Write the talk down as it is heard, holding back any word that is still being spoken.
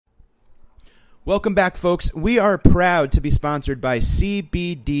Welcome back, folks. We are proud to be sponsored by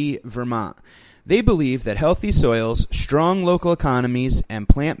CBD Vermont. They believe that healthy soils, strong local economies, and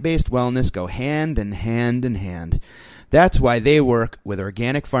plant-based wellness go hand in hand in hand. That's why they work with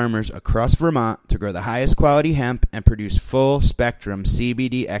organic farmers across Vermont to grow the highest quality hemp and produce full-spectrum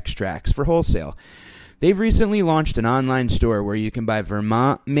CBD extracts for wholesale. They've recently launched an online store where you can buy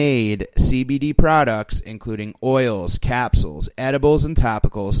Vermont-made CBD products, including oils, capsules, edibles, and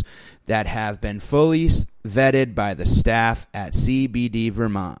topicals that have been fully vetted by the staff at CBD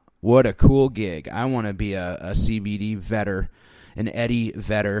Vermont. What a cool gig. I want to be a CBD vetter, an Eddie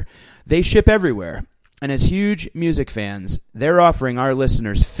vetter. They ship everywhere. And as huge music fans, they're offering our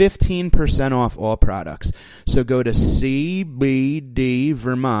listeners 15% off all products. So go to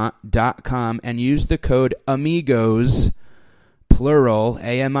cbdvermont.com and use the code AMIGOS, plural,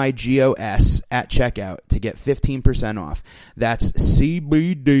 AMIGOS, at checkout to get 15% off. That's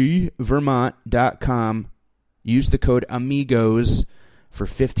cbdvermont.com. Use the code AMIGOS for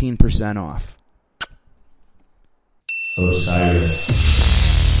 15% off. Osiris.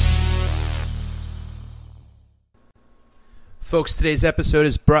 Folks, today's episode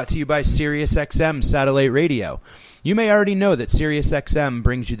is brought to you by SiriusXM Satellite Radio. You may already know that SiriusXM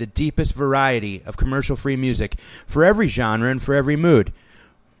brings you the deepest variety of commercial-free music for every genre and for every mood.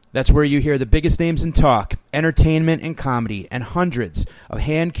 That's where you hear the biggest names in talk, entertainment, and comedy, and hundreds of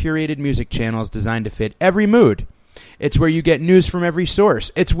hand-curated music channels designed to fit every mood. It's where you get news from every source.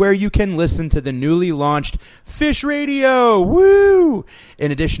 It's where you can listen to the newly launched Fish Radio, woo!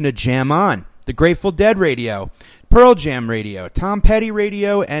 In addition to Jam On, the Grateful Dead Radio, Pearl Jam Radio, Tom Petty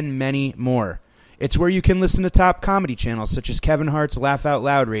Radio, and many more. It's where you can listen to top comedy channels such as Kevin Hart's Laugh Out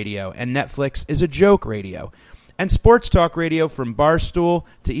Loud Radio and Netflix is a Joke Radio, and sports talk radio from Barstool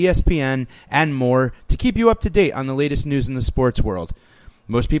to ESPN and more to keep you up to date on the latest news in the sports world.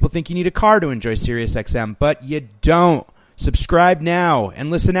 Most people think you need a car to enjoy SiriusXM, but you don't. Subscribe now and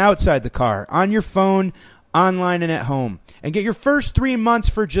listen outside the car, on your phone, online, and at home. And get your first 3 months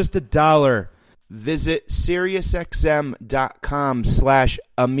for just $1. Visit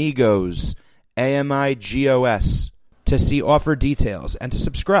SiriusXM.com/amigos, AMIGOS, to see offer details and to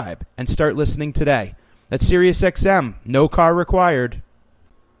subscribe and start listening today. That's SiriusXM. No car required.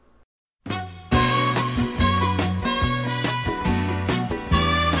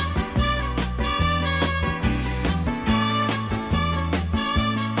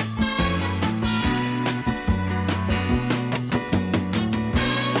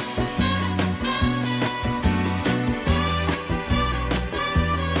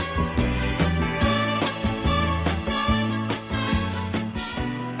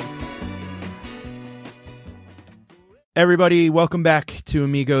 Everybody, welcome back to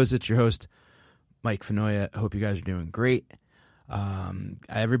Amigos. It's your host, Mike Fenoya. I hope you guys are doing great.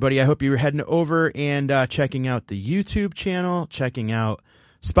 Everybody, I hope you're heading over and checking out the YouTube channel, checking out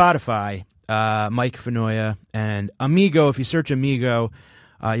Spotify, Mike Fenoya, and Amigo. If you search Amigo,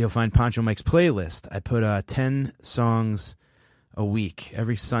 you'll find Pancho Mike's playlist. I put 10 songs a week,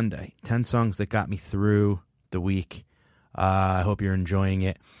 every Sunday. 10 songs that got me through the week. I hope you're enjoying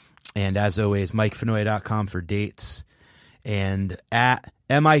it. And as always, MikeFenoya.com for dates. And at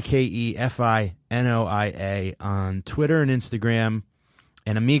MikeFinoia on Twitter and Instagram,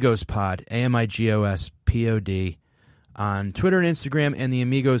 and Amigos Pod, AMIGOSPOD, on Twitter and Instagram, and the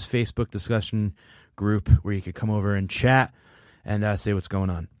Amigos Facebook discussion group where you could come over and chat and say what's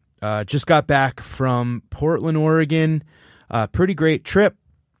going on. Just got back from Portland, Oregon. Pretty great trip.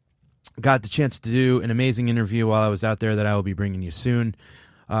 Got the chance to do an amazing interview while I was out there that I will be bringing you soon.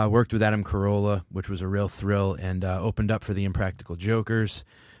 Worked with Adam Carolla, which was a real thrill, and opened up for the Impractical Jokers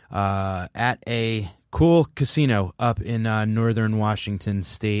at a cool casino up in northern Washington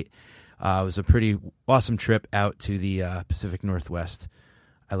State. It was a pretty awesome trip out to the Pacific Northwest.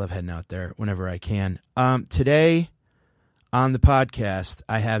 I love heading out there whenever I can. Today on the podcast,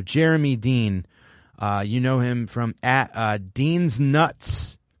 I have Jeremy Dean. You know him from at Dean's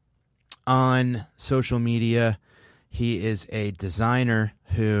Nuts on social media. He is a designer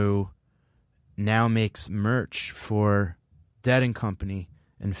who now makes merch for Dead & Company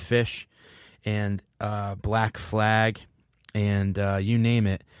and Fish and Black Flag and you name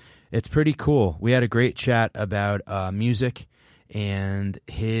it. It's pretty cool. We had a great chat about music and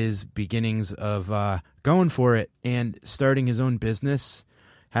his beginnings of going for it and starting his own business,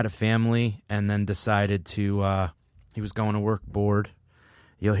 had a family, and then decided to, he was going to work bored.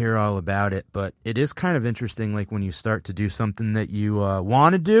 You'll hear all about it, but it is kind of interesting, like when you start to do something that you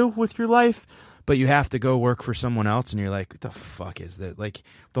want to do with your life, but you have to go work for someone else, and you're like, what the fuck is that? Like,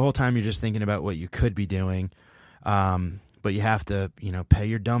 the whole time you're just thinking about what you could be doing. but you have to, pay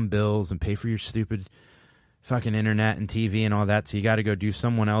your dumb bills and pay for your stupid fucking internet and TV and all that. So you got to go do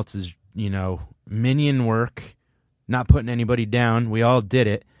someone else's, minion work. Not putting anybody down. We all did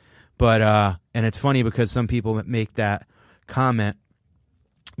it. But, and it's funny because some people make that comment.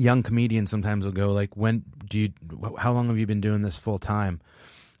 Young comedians sometimes will go like, how long have you been doing this full time?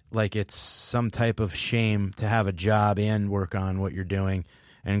 Like it's some type of shame to have a job and work on what you're doing.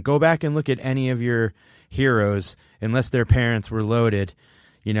 And go back and look at any of your heroes, unless their parents were loaded.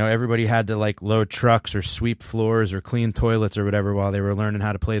 Everybody had to like load trucks or sweep floors or clean toilets or whatever while they were learning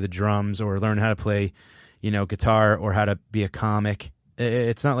how to play the drums or learn how to play, guitar or how to be a comic.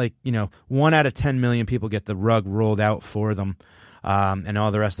 It's not like, 1 out of 10 million people get the rug rolled out for them. And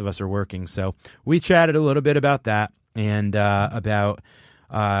all the rest of us are working. So we chatted a little bit about that and about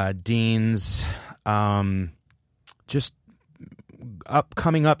Dean's just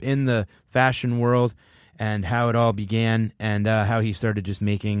coming up in the fashion world and how it all began and how he started just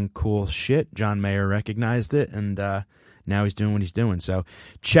making cool shit. John Mayer recognized it, and now he's doing what he's doing. So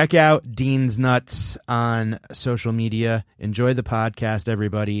check out Dean's Nuts on social media. Enjoy the podcast,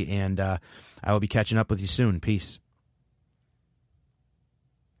 everybody, and I will be catching up with you soon. Peace.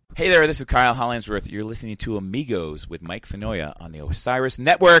 Hey there, this is Kyle Hollingsworth. You're listening to Amigos with Mike Finoia on the Osiris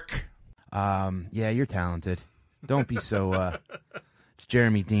Network. Yeah, you're talented. Don't be so... It's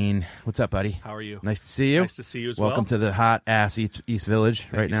Jeremy Dean. What's up, buddy? How are you? Nice to see you. Nice to see you as well. Welcome to the hot-ass East Village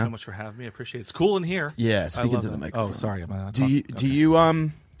right now. Thank you so much for having me. I appreciate it. It's cool in here. Yeah, speaking to the microphone. Oh, sorry. Do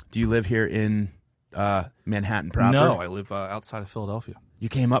you live here in Manhattan proper? No, I live outside of Philadelphia. You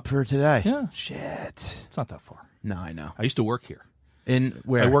came up for today? Yeah. Shit. It's not that far. No, I know. I used to work here. In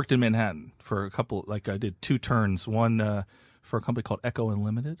where? I worked in Manhattan for a couple, I did 2 turns. One for a company called Echo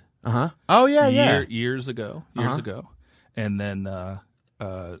Unlimited. Uh-huh. Oh, yeah. Years ago. And then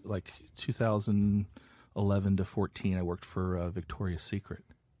 2011 to 14, I worked for Victoria's Secret.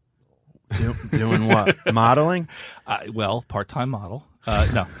 Doing what? Modeling? Part-time model.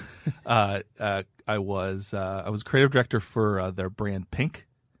 No. I was creative director for their brand Pink.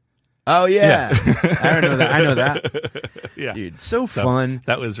 Oh, yeah. I don't know that. I know that. Yeah. Dude, so fun.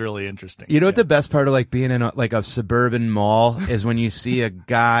 That was really interesting. You know what the best part of like being in a suburban mall is when you see a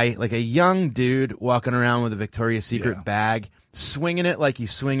guy, like a young dude walking around with a Victoria's Secret bag, swinging it like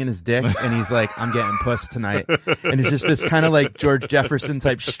he's swinging his dick, and he's like, I'm getting puss tonight. And it's just this kind of like George Jefferson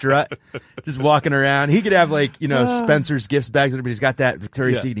type strut, just walking around. He could have like, Spencer's Gifts bags, but he's got that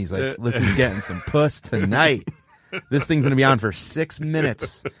Victoria's Secret, and he's like, look who's getting some puss tonight. This thing's going to be on for 6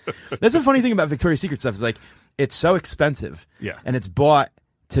 minutes. That's a funny thing about Victoria's Secret stuff is like, it's so expensive. Yeah. And it's bought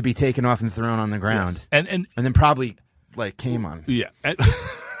to be taken off and thrown on the ground. Yes. And then probably like came on. Yeah.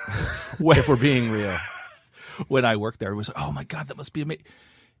 If we're being real. When I worked there, it was like, oh my God, that must be amazing.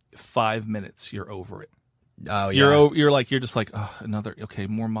 5 minutes, you're over it. Oh yeah. You're just like, oh,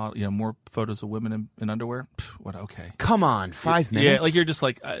 more model, more photos of women in underwear. Pff, what? Okay. Come on, 5 minutes. Yeah, like you're just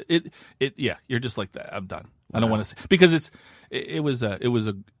like you're just like that. I'm done. Wow. I don't want to see because it was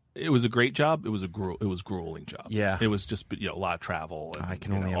a great job. It was grueling job. Yeah. It was just a lot of travel and I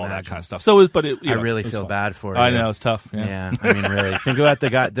can only all imagine. that kind of stuff. So I really feel bad for you. I know it's tough. Yeah. I mean, really. Think about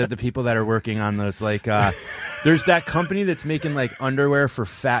the people that are working on those. Like, there's that company that's making like underwear for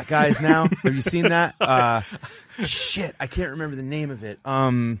fat guys now. Have you seen that? Shit, I can't remember the name of it.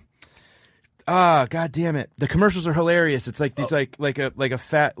 God damn it! The commercials are hilarious. It's like these like a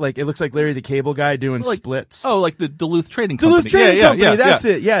fat it looks like Larry the Cable Guy doing splits. Oh, like the Duluth Trading Company. Duluth Trading Company. That's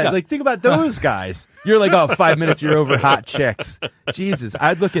it. Yeah. Like think about those guys. You're like 5 minutes. You're over hot chicks. Jesus,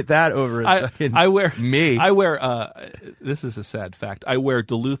 I'd look at that over. I wear me. I wear. This is a sad fact. I wear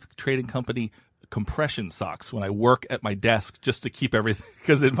Duluth Trading Company compression socks when I work at my desk just to keep everything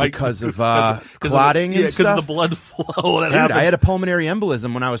because of clotting and stuff. Because of the blood flow. Dude, I had a pulmonary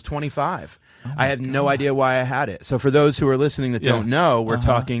embolism when I was 25. I had no idea why I had it. So for those who are listening that don't know, we're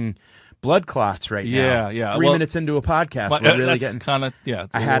talking blood clots right now. Yeah. 3 minutes into a podcast, we're really getting kind of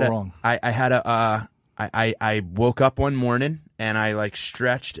It's wrong. I woke up one morning and I like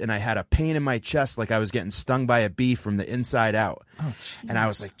stretched and I had a pain in my chest like I was getting stung by a bee from the inside out. Oh, and I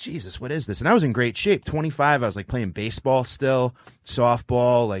was like, Jesus, what is this? And I was in great shape. 25, I was like playing baseball still,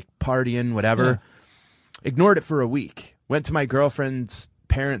 softball, like partying, whatever. Yeah. Ignored it for a week. Went to my girlfriend's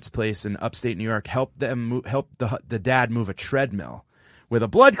parents' place in upstate New York, helped the dad move a treadmill with a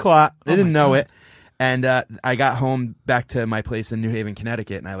blood clot. They didn't know it. And I got home back to my place in New Haven,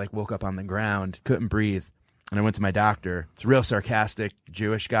 Connecticut, and I like woke up on the ground, couldn't breathe. And I went to my doctor. It's a real sarcastic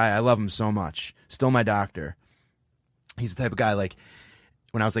Jewish guy. I love him so much. Still my doctor. He's the type of guy, like,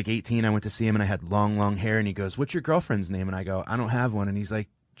 when I was like 18, I went to see him and I had long, long hair. And he goes, what's your girlfriend's name? And I go, I don't have one. And he's like,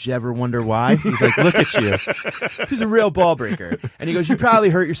 did you ever wonder why? He's like, look at you. He's a real ball breaker. And he goes, you probably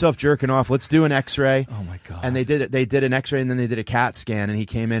hurt yourself jerking off. Let's do an x-ray. Oh, my God. And they did an x-ray, and then they did a CAT scan, and he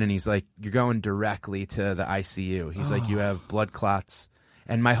came in, and he's like, you're going directly to the ICU. He's like, you have blood clots.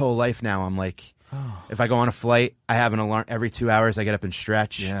 And my whole life now, I'm like, if I go on a flight, I have an alarm. Every 2 hours, I get up and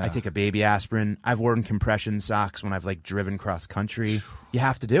stretch. Yeah. I take a baby aspirin. I've worn compression socks when I've like driven cross country. You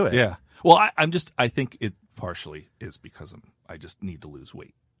have to do it. Yeah. Well, I think it partially is because I just need to lose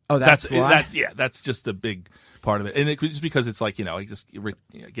weight. Oh, that's why? That's just a big part of it, and just because it's like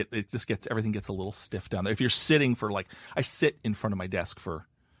everything gets a little stiff down there. If you're sitting for I sit in front of my desk for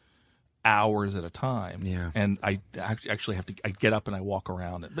hours at a time, and I actually I get up and I walk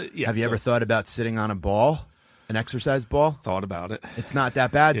around. But have you ever thought about sitting on a ball, an exercise ball? Thought about it. It's not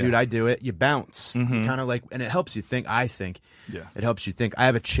that bad, dude. I do it. You bounce. Mm-hmm. You kind of and it helps you think. I think, it helps you think. I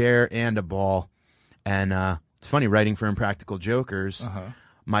have a chair and a ball, and it's funny writing for Impractical Jokers.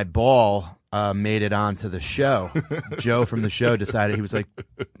 My ball made it onto the show. Joe from the show decided, he was like,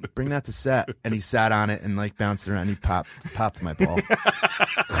 bring that to set. And he sat on it and bounced around. He popped my ball.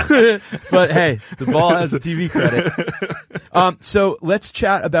 But hey, the ball has a TV credit. So let's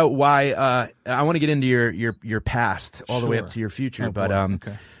chat about why I want to get into your past all the way up to your future.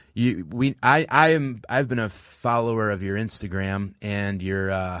 Okay. I've been a follower of your Instagram and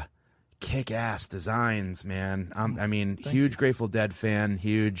your kick-ass designs, man. Huge Grateful Dead fan,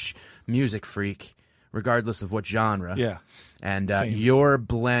 huge music freak, regardless of what genre. Yeah. And your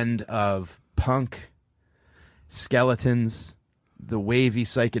blend of punk, skeletons, the wavy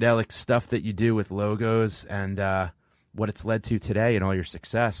psychedelic stuff that you do with logos, and what it's led to today and all your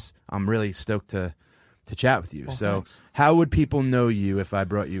success, I'm really stoked to chat with you. Well, so thanks. How would people know you if I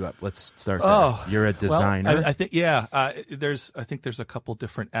brought you up? Let's start there. You're a designer. Well, I think there's a couple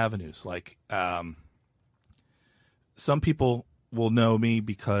different avenues. Some people will know me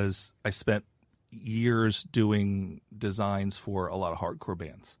because I spent years doing designs for a lot of hardcore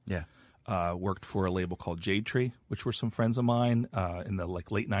bands. Yeah. Worked for a label called Jade Tree, which were some friends of mine in the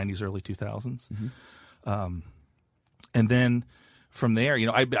late 90s, early 2000s. Mm-hmm. And then from there,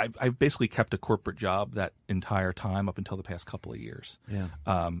 I basically kept a corporate job that entire time up until the past couple of years. Yeah.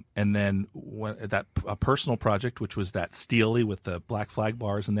 And then a personal project, which was that Steely with the black flag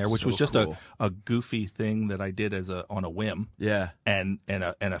bars in there, which was just cool. a goofy thing that I did on a whim. Yeah. And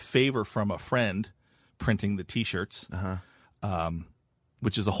a favor from a friend printing the T-shirts,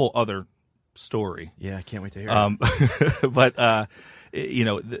 which is a whole other story. Yeah, I can't wait to hear it. But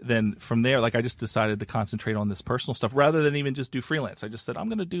then from there, I just decided to concentrate on this personal stuff rather than even just do freelance. I just said, I'm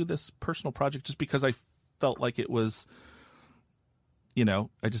going to do this personal project just because I felt like it was,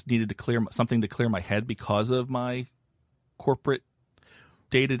 I just needed to something to clear my head because of my corporate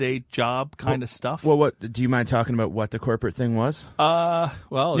day-to-day job kind of stuff. Well, what do you mind talking about what the corporate thing was?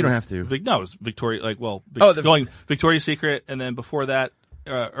 Well, you don't have to. It was Victoria, Victoria's Secret, and then before that,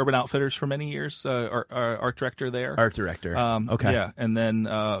 Urban Outfitters for many years, art director there. Art director. Okay. Yeah, and then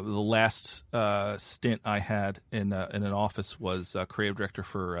the last stint I had in an office was creative director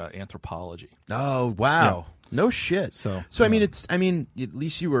for Anthropology. Oh wow! Yeah. No shit. So at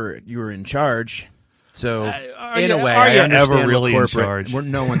least you were in charge. So in a way, are I you understand ever really in charge?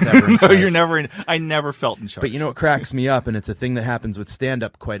 No one's ever in charge. No, you're never in. I never felt in charge. But what cracks me up, and it's a thing that happens with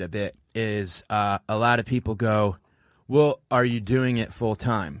stand-up quite a bit, is a lot of people go, well, are you doing it full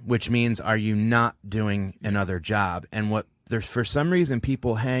time? Which means, are you not doing another job? And for some reason,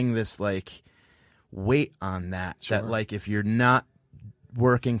 people hang this weight on that. Sure. That if you're not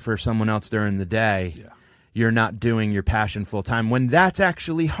working for someone else during the day, you're not doing your passion full time. When that's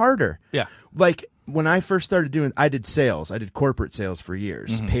actually harder. Yeah. When I first started I did sales. I did corporate sales for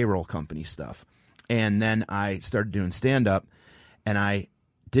years, payroll company stuff, and then I started doing stand up, and I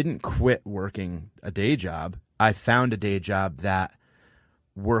didn't quit working a day job. I found a day job that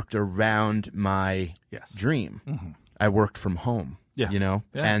worked around my dream. Mm-hmm. I worked from home,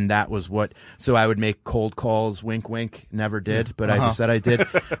 and that was so I would make cold calls, wink, wink, never did, but I said I did,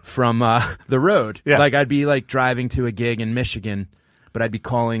 from the road. Yeah. I'd be driving to a gig in Michigan, but I'd be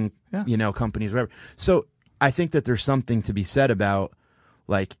calling, companies, whatever. So I think that there's something to be said about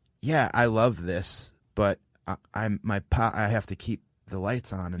I love this, but I have to keep the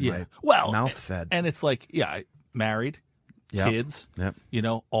lights on and my mouth fed. And it's married, kids,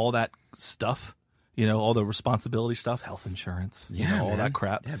 all that stuff, all the responsibility stuff, health insurance, all that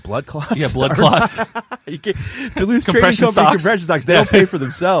crap. Yeah, blood clots. Yeah, blood clots. Duluth Trading Company compression socks, they don't pay for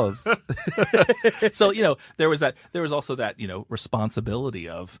themselves. So, there was also that, responsibility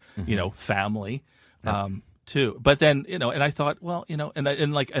of, family, too. But then, and I thought, well,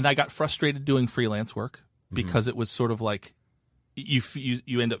 and I got frustrated doing freelance work because it was sort of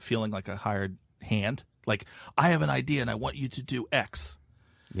you end up feeling like a hired hand. Like, I have an idea and I want you to do X.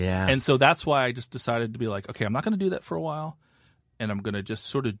 Yeah. And so that's why I just decided to be like, okay, I'm not going to do that for a while. And I'm going to just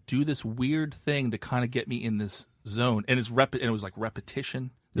sort of do this weird thing to kind of get me in this zone. And it was like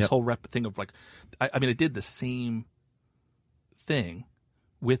repetition. This whole thing of like, I mean, I did the same thing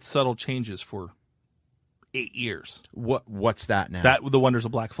with subtle changes for 8 years. What's that now? The Wonders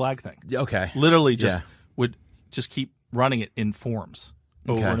of Black Flag thing. Okay. Literally would just keep running it in forms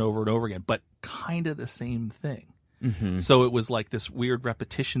over and over and over again, but kind of the same thing. Mm-hmm. So it was like this weird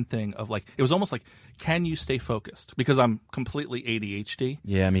repetition thing of like, it was almost like, can you stay focused? Because I'm completely ADHD.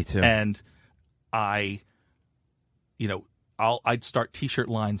 Yeah, me too. And I'd start T-shirt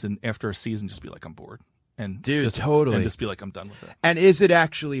lines and after a season just be like, I'm bored. And totally. And just be like, I'm done with it. And is it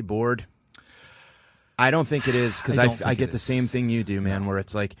actually bored? I don't think it is, because I get the same thing you do, man, where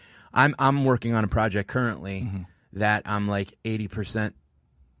it's like, I'm working on a project currently that I'm like 80%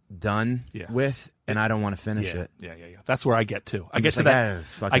 done with, and I don't want to finish it. Yeah. That's where I get to. I get to that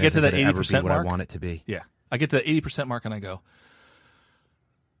 80% what mark. I want it to be. Yeah. I get to the 80% mark and I go,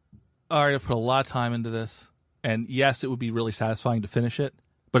 all right, I've put a lot of time into this. And yes, it would be really satisfying to finish it.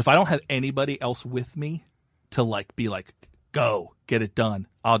 But if I don't have anybody else with me to like be like, go, get it done,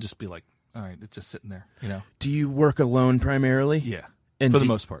 I'll just be like, all right, it's just sitting there, you know. Do you work alone primarily? Yeah, for the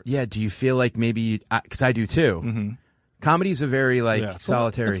most part. Yeah, do you feel like maybe, because I do too. Mm-hmm. Comedy's a very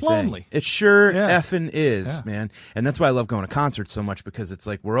solitary it's lonely. thing. It sure effing is, man. And that's why I love going to concerts so much, because it's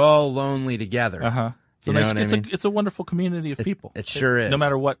like we're all lonely together. Uh-huh. You know what I mean? It's a wonderful community of people. It sure is. No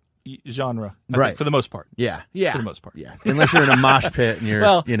matter what genre, I think, for the most part. Yeah. For the most part. Yeah. Unless you're in a mosh pit and you're,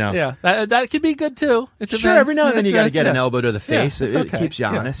 Yeah, that could be good too. Sure, every now and then you got to get an elbow to the face. Yeah, it keeps you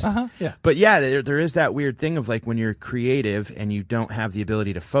honest. Yeah. But yeah, there is that weird thing of like when you're creative and you don't have the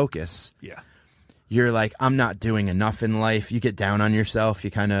ability to focus. Yeah. You're like, I'm not doing enough in life. You get down on yourself.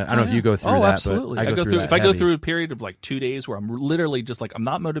 You kind of, I don't know if you go through that. Absolutely. But I go through if I go through a period of like 2 days where I'm literally just like, I'm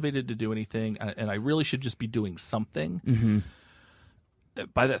not motivated to do anything, and I really should just be doing something. Mm-hmm.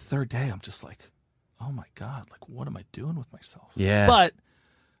 By that third day, I'm just like, oh my God, like, what am I doing with myself? Yeah. But,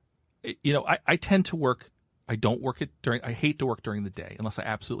 I tend to work. I don't work I hate to work during the day unless I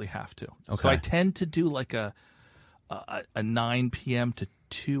absolutely have to. Okay. So I tend to do like a 9 p.m. to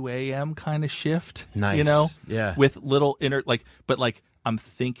 2 a.m. kind of shift. Nice. Yeah. With little but I'm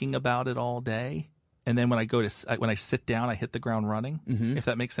thinking about it all day. And then when I sit down, I hit the ground running, if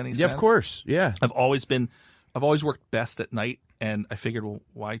that makes any sense. Yeah, of course. Yeah. I've always worked best at night, and I figured, well,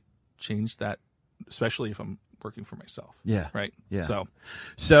 why change that, especially if I'm working for myself. Yeah. Right? Yeah.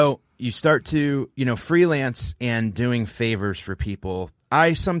 So you start to, freelance and doing favors for people.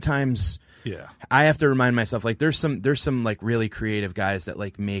 I sometimes I have to remind myself, like, there's some like really creative guys that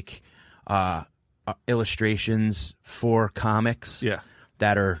like make illustrations for comics. Yeah.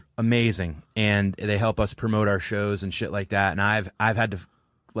 That are amazing, and they help us promote our shows and shit like that. And I've had to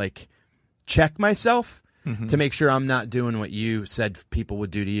like check myself to make sure I'm not doing what you said people would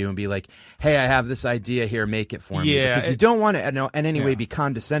do to you and be like, hey, I have this idea here, make it for me. Because you don't want to in any way be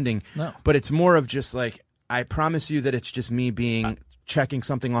condescending. No. But it's more of just like, I promise you that it's just me being checking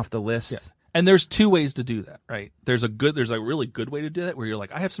something off the list. Yeah. And there's two ways to do that, right? There's a really good way to do that where you're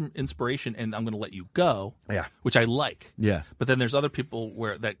like, I have some inspiration and I'm going to let you go. Yeah. Which I like. Yeah. But then there's other people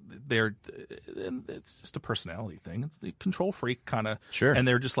where it's just a personality thing. It's the control freak kind of. Sure. And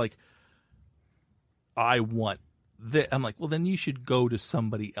they're just like, I want this. I'm like, well, then you should go to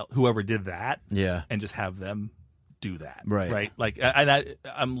somebody else, whoever did that. Yeah. And just have them do that. Right. Right. Like, and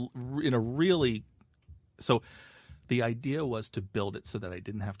I'm in a really, so the idea was to build it so that I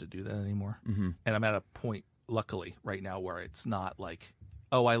didn't have to do that anymore. Mm-hmm. And I'm at a point, luckily, right now where it's not like,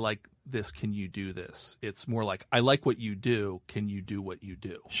 oh, I like this, can you do this? It's more like, I like what you do, can you do what you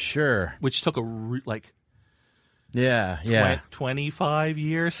do? Sure. Which took a 25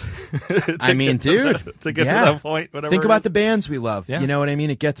 years. I mean, dude. To get to that point. Think about the bands we love. Yeah. You know what I mean?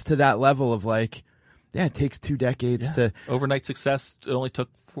 It gets to that level of like, it takes 2 decades to. Overnight success, it only took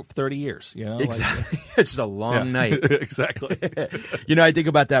 30 years, Exactly. It's just a long night. Exactly. I think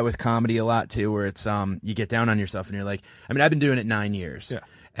about that with comedy a lot too, where it's you get down on yourself and you're like, I mean, I've been doing it 9 years. Yeah.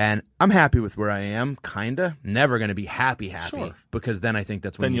 And I'm happy with where I am, kinda. Never gonna be happy, sure. because then I think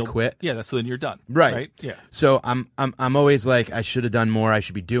that's when you quit. Yeah, that's when you're done. Right. Yeah. So I'm always like, I should have done more, I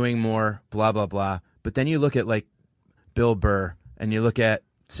should be doing more, blah blah blah. But then you look at like Bill Burr and you look at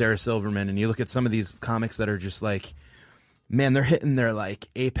Sarah Silverman and you look at some of these comics that are just like, man, they're hitting their like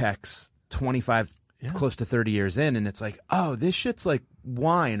apex 25 close to 30 years in, and it's like, oh, this shit's like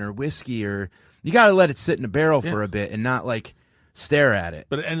wine or whiskey, or you got to let it sit in a barrel for a bit and not like stare at it.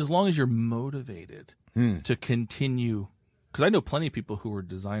 And as long as you're motivated to continue because I know plenty of people who were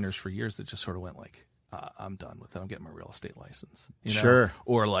designers for years that just sort of went like, I'm done with it. I'm getting my real estate license. You know? Sure.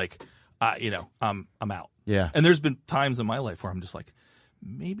 Or like, I'm out. Yeah. And there's been times in my life where I'm just like,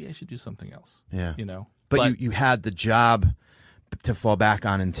 maybe I should do something else. Yeah. You know? But you had the job to fall back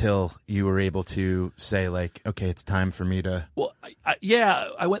on until you were able to say like, okay, it's time for me to. Well,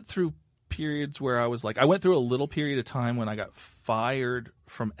 I went through periods where I was like, I went through a little period of time when I got fired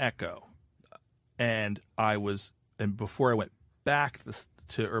from Echo, and before I went back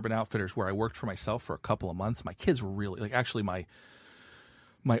to Urban Outfitters, where I worked for myself for a couple of months, my kids were really like, actually my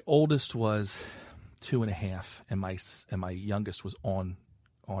oldest was 2.5, and my youngest was on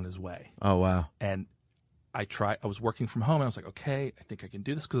his way. Oh wow! And I was working from home, and I was like, okay, I think I can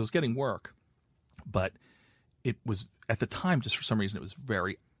do this, because I was getting work, but it was at the time, just for some reason,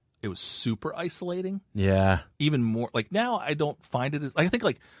 it was super isolating. Yeah. Even more like now, I don't find it as, I think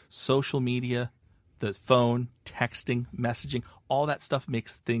like social media, the phone, texting, messaging, all that stuff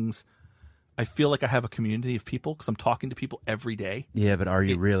makes things. I feel like I have a community of people because I'm talking to people every day. Yeah, but are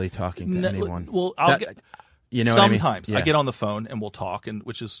you really talking to anyone? Well, you know, sometimes what I mean? Yeah. I get on the phone and we'll talk, and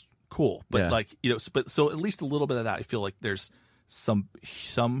which is cool. But so at least a little bit of that. I feel like there's some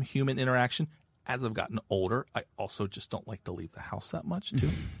human interaction. As I've gotten older, I also just don't like to leave the house that much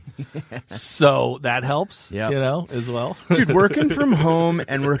too. So that helps, as well. Dude, working from home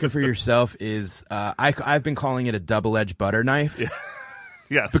and working for yourself is, I've been calling it a double-edged butter knife. Yeah.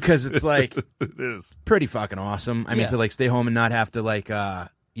 Yes. Because it's like, it is pretty fucking awesome. I mean, to like stay home and not have to like,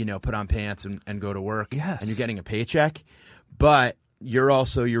 put on pants and go to work. Yes. And you're getting a paycheck. But you're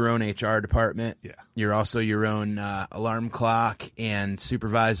also your own HR department. Yeah. You're also your own alarm clock and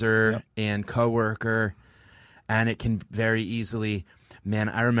supervisor and coworker. And it can very easily, man,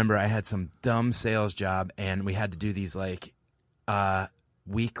 I remember I had some dumb sales job, and we had to do these like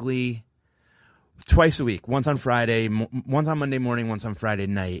weekly, twice a week, once on Friday, once on Monday morning, once on Friday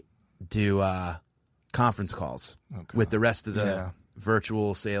night, do conference calls with the rest of the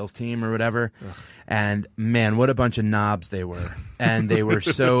virtual sales team or whatever. Ugh. And man, what a bunch of knobs they were. And they were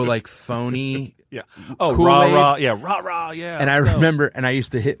so like phony. Yeah. Oh, rah, yeah. Rah, rah, yeah. And I remember, and I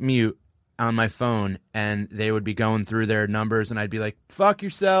used to hit mute on my phone, and they would be going through their numbers, and I'd be like, fuck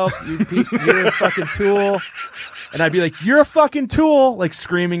yourself, you're a fucking tool. And I'd be like, you're a fucking tool, like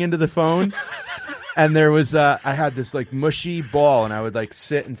screaming into the phone. And there was, I had this like mushy ball, and I would like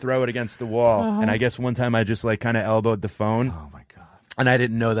sit and throw it against the wall. Uh-huh. And I guess one time I just like kind of elbowed the phone. Oh my God. And I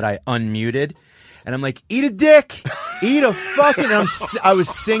didn't know that I unmuted. And I'm like, eat a dick, eat a fucking, and I was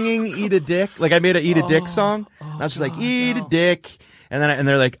singing eat a dick. Like I made a eat a dick song. And I was just like, eat a dick. And then, and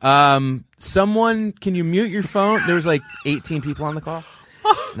they're like, someone, can you mute your phone? There was like 18 people on the call.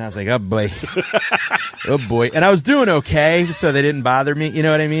 And I was like, oh boy. Oh boy. And I was doing okay, so they didn't bother me. You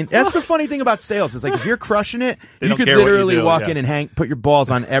know what I mean? That's the funny thing about sales. It's like, if you're crushing it, you could literally walk in and put your balls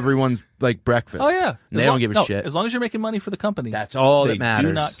on everyone's like breakfast. Oh yeah. They don't give a shit. As long as you're making money for the company. That's all that matters. They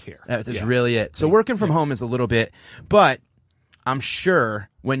do not care. That's really it. So working from home is a little bit, but I'm sure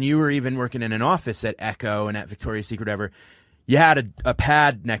when you were even working in an office at Echo and at Victoria's Secret, whatever, you had a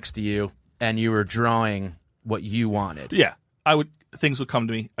pad next to you and you were drawing what you wanted. Yeah. Things would come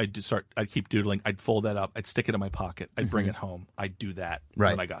to me. I'd keep doodling. I'd fold that up. I'd stick it in my pocket. I'd bring it home. I'd do that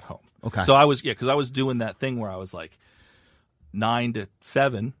when I got home. Okay. So because I was doing that thing where I was like 9 to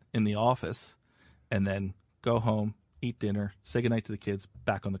 7 in the office, and then go home, eat dinner, say goodnight to the kids,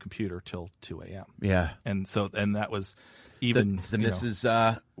 back on the computer till 2 a.m. Yeah. And that was even the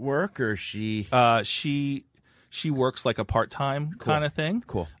Mrs. Work, or she? She works like a part-time kind of thing.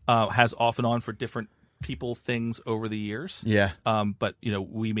 Cool. Has off and on for different people things over the years. Yeah. But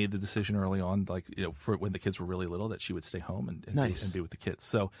we made the decision early on, like for when the kids were really little, that she would stay home and be with the kids.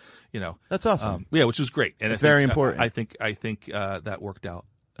 So that's awesome. Which was great, and it's very important. I think that worked out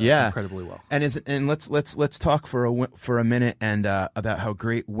incredibly well. And let's talk for a minute and about how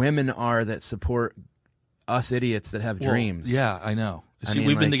great women are that support us idiots that have dreams. Yeah, I know.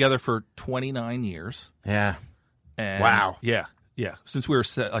 We've been together for 29 years. Yeah. And wow. Yeah. Yeah, since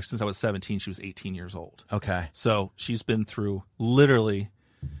I was 17, she was 18 years old. Okay. So she's been through literally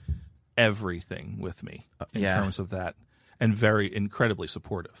everything with me in terms of that, and very incredibly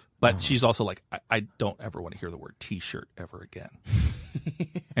supportive. But she's also like, I don't ever want to hear the word T-shirt ever again.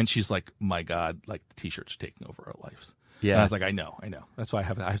 And she's like, my God, like the T-shirts are taking over our lives. Yeah. And I was like, I know. That's why I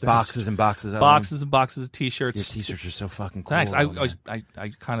have boxes and boxes of boxes and boxes of T-shirts. Your T-shirts are so fucking cool. Thanks. I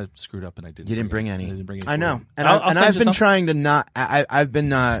kind of screwed up and I didn't. You didn't bring any. I didn't bring any. I know. And I've been trying to not. I've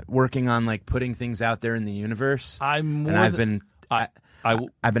been working on like putting things out there in the universe. I've been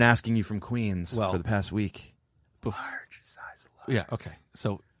asking you from Queens for the past week. Large size. Yeah. Okay.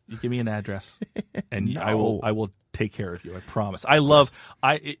 So you give me an address, and I will take care of you. I promise. I love.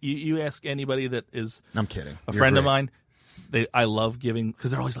 You ask anybody that is. I'm kidding. A friend of mine. I love giving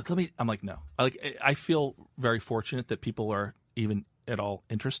because they're always like, I'm like, no. I feel very fortunate that people are even at all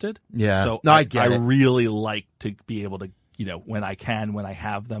interested. Yeah. So no, I get it. I really like to be able to, when I can, when I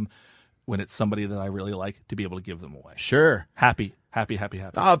have them, when it's somebody that I really like, to be able to give them away. Sure. Happy. I'm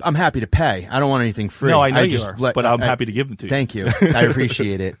happy to pay. I don't want anything free. No, I know you are, but I'm happy to give them to you. Thank you. I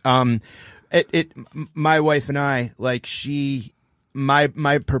appreciate it. My wife and I, like,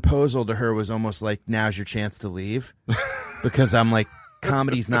 my proposal to her was almost like, now's your chance to leave, because I'm like,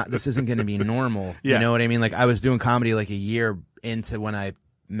 comedy's not. This isn't going to be normal. Yeah. You know what I mean? Like, I was doing comedy like a year into when I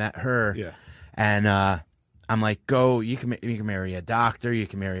met her. Yeah. And I'm like, go. You can marry a doctor. You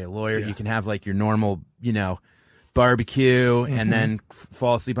can marry a lawyer. Yeah. You can have like your normal, barbecue, and then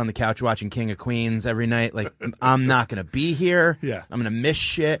fall asleep on the couch watching King of Queens every night. Like, I'm not going to be here. Yeah. I'm going to miss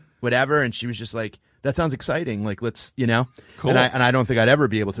shit, whatever. And she was just like, that sounds exciting. Like, let's, Cool. And I don't think I'd ever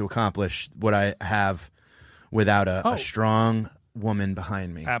be able to accomplish what I have without a strong woman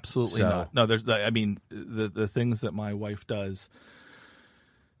behind me. Absolutely not. No, the things that my wife does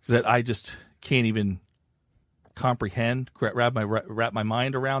that I just can't even comprehend, wrap my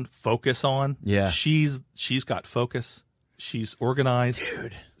mind around, focus on. Yeah. She's got focus. She's organized.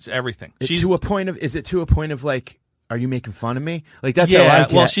 Dude. It's everything. Is it to a point of like, are you making fun of me? Like, that's how I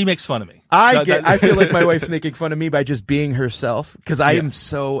get. Well, she makes fun of me. I feel like my wife's making fun of me by just being herself, because I am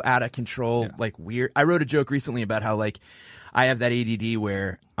so out of control, like weird. I wrote a joke recently about how, like, I have that ADD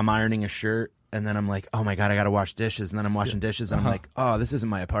where I'm ironing a shirt and then I'm like, oh my God, I got to wash dishes. And then I'm washing dishes and I'm like, oh, this isn't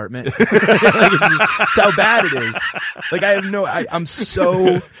my apartment. Like, it's how bad it is. Like, I'm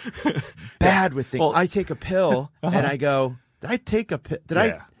so bad with things. Well, I take a pill and I go, did I take a pill? Did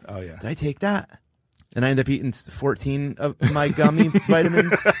I take that? And I end up eating 14 of my gummy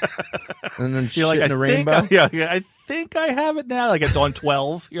vitamins, and then shitting a rainbow. I think I have it now. Like, it's on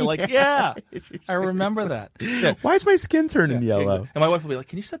 12. You're like, yeah, I remember that. Yeah. Why is my skin turning yellow? Exactly. And my wife will be like,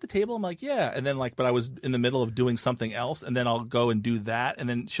 can you set the table? I'm like, yeah. And then, like, but I was in the middle of doing something else, and then I'll go and do that, and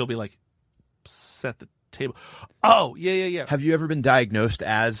then she'll be like, set the table. Oh, yeah. Have you ever been diagnosed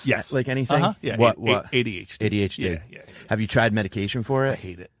as like anything? Yeah. What? ADHD. ADHD. Yeah. Have you tried medication for it? I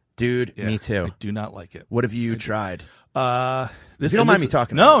hate it. Dude, me too. I do not like it. What have you tried? If you don't mind me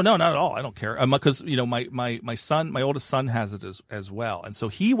talking. No, not at all. I don't care. Because my son, my oldest son, has it as well, and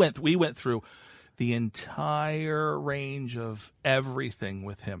so we went through the entire range of everything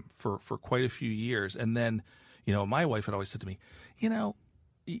with him for quite a few years, and then my wife had always said to me, I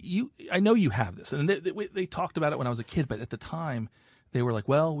know you have this, and they talked about it when I was a kid, but at the time they were like,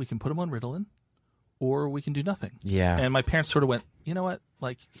 well, we can put him on Ritalin, or we can do nothing. Yeah. And my parents sort of went, you know what?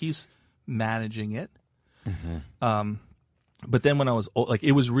 Like, he's managing it. Mm-hmm. But then when I was old, like,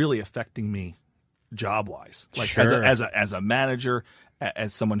 it was really affecting me job-wise. Like, sure. as a manager,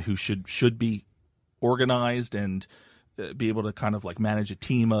 as someone who should be organized and be able to kind of like manage a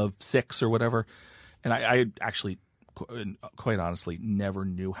team of 6 or whatever. And I actually, quite honestly, never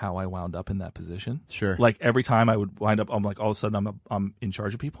knew how I wound up in that position. Sure. Like, every time I would wind up, I'm like, all of a sudden I'm in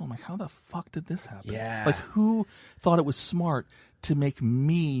charge of people. I'm like, how the fuck did this happen? Yeah. Like, who thought it was smart to make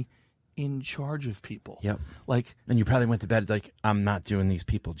me in charge of people? Yep. Like, and you probably went to bed like, I'm not doing these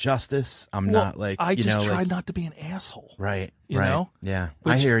people justice. Not like, I just tried not to be an asshole. Right. You know? Yeah.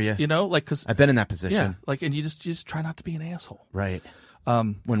 Which, I hear you. Like, cause I've been in that position. Yeah. Like, and you just try not to be an asshole. Right.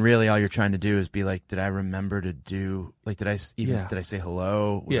 When really all you're trying to do is be like, did I remember to do, like, did I say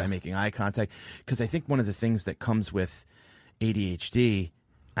hello? Was I making eye contact? Because I think one of the things that comes with ADHD,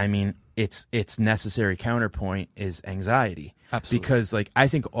 I mean, its necessary counterpoint is anxiety. Absolutely. Because, like, I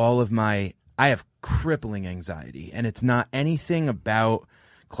think I have crippling anxiety, and it's not anything about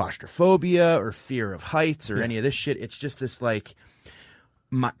claustrophobia or fear of heights or any of this shit. It's just this, like,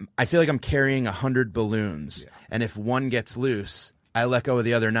 I feel like I'm carrying 100 balloons, and if one gets loose, I let go of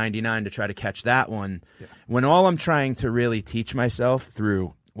the other 99 to try to catch that one. Yeah. When all I'm trying to really teach myself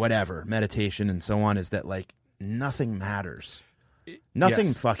through whatever, meditation and so on, is that, like, nothing matters.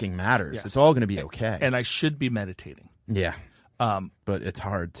 Nothing fucking matters. Yes. It's all going to be okay. And I should be meditating. Yeah. But it's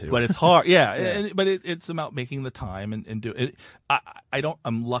hard to. But it's hard. Yeah. But it's about making the time and do it.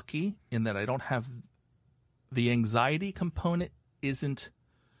 I'm lucky in that I don't have the anxiety component isn't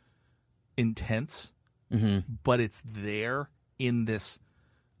intense, but it's there in this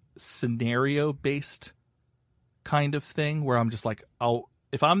scenario based kind of thing where I'm just like,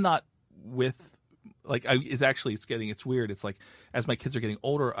 if I'm not with, like, it's weird. It's like, as my kids are getting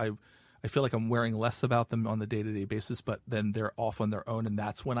older, I feel like I'm worrying less about them on the day-to-day basis, but then they're off on their own, and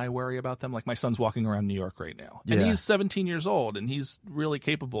that's when I worry about them. Like my son's walking around New York right now, and he's 17 years old, and he's really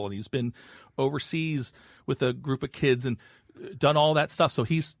capable, and he's been overseas with a group of kids and done all that stuff, so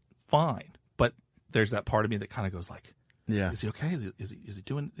he's fine. But there's that part of me that kind of goes like, is he okay? Is he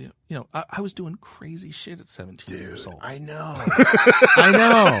doing? You know, I was doing crazy shit at 17 years old. I know, I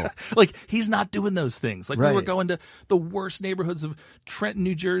know. Like he's not doing those things. Like Right. we were going to the worst neighborhoods of Trenton,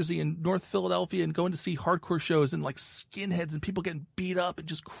 New Jersey, and North Philadelphia, and going to see hardcore shows and like skinheads and people getting beat up and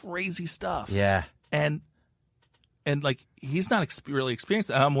just crazy stuff. Yeah, and like he's not really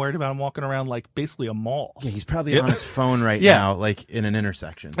experienced. And I'm worried about him walking around like basically a mall. yeah. He's probably on his phone right now, like in an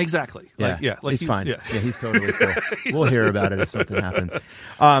intersection. Exactly. Yeah, like he's fine. Yeah. He's totally cool. We'll hear about it if something happens.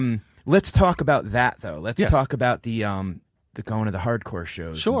 Let's talk about that though. Let's talk about the going to the hardcore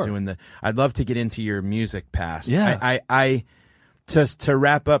shows. Sure. And doing I'd love to get into your music past. Yeah. I just to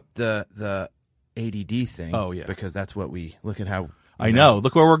wrap up the ADD thing. Oh yeah. Because that's what we look at how. I know.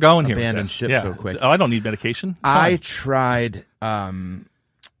 Look where we're going here. Abandoned ship so quick. Oh, I don't need medication. I tried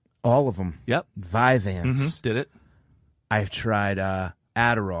all of them. Yep. Vyvanse. Did it. I've tried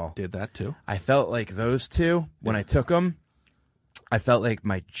Adderall. Did that too. I felt like those two, when I took them, I felt like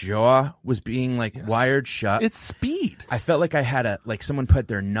my jaw was being like wired shut. It's speed. I felt like I had someone put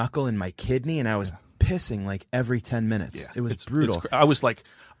their knuckle in my kidney and I was pissing like every 10 minutes. Yeah. It was brutal. I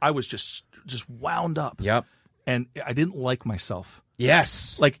was just wound up. Yep. And I didn't like myself.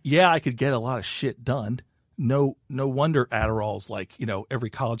 Yes. Like, I could get a lot of shit done. No wonder Adderall's like,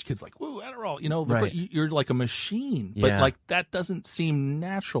 every college kid's like, woo, Adderall, Right. You're like a machine. But like that doesn't seem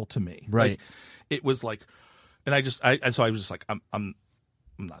natural to me. Right. Like, it was like, and I was just like, I'm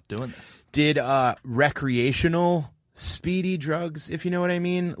not doing this. Did recreational speedy drugs, if you know what I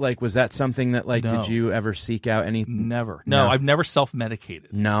mean? Like, was that something that like, did you ever seek out anything? Never. No, I've never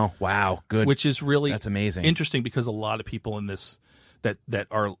self-medicated. No. Wow. Good. Which is really that's amazing. Interesting because a lot of people in this that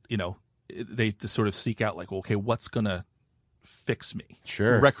are, they just sort of seek out like, okay, what's going to fix me?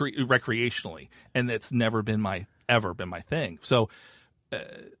 Sure. Recreationally. And it's never been ever been my thing. So, I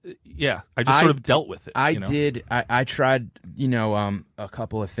just sort of dealt with it. I tried, a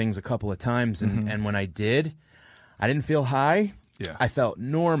couple of things a couple of times. And when I did, I didn't feel high. Yeah. I felt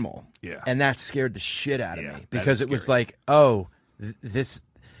normal. Yeah. And that scared the shit out of me because it was like, oh, this,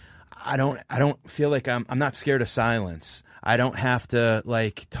 I don't feel like I'm not scared of silence. I don't have to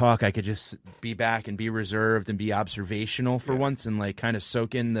like talk. I could just be back and be reserved and be observational for once and like kind of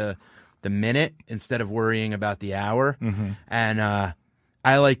soak in the minute instead of worrying about the hour. And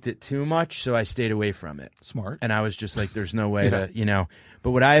I liked it too much, so I stayed away from it. Smart. And I was just like, there's no way to,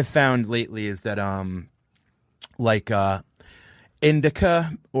 But what I have found lately is that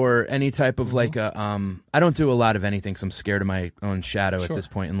indica or any type of like I don't do a lot of anything because I'm scared of my own shadow at this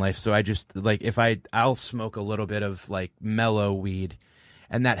point in life. So I just like I'll smoke a little bit of like mellow weed,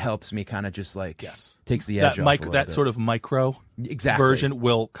 and that helps me kind of just like takes the edge off. That sort of micro version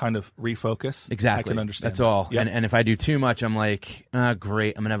will kind of refocus. Exactly, I can understand. That's all. Yep. And if I do too much, I'm like,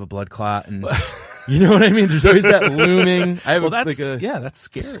 great, I'm gonna have a blood clot and. You know what I mean? There's always that looming. That's scary. It's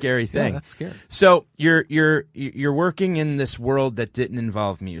a scary thing. Yeah, that's scary. So you're working in this world that didn't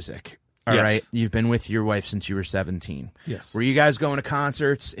involve music. All right. You've been with your wife since you were 17. Yes. Were you guys going to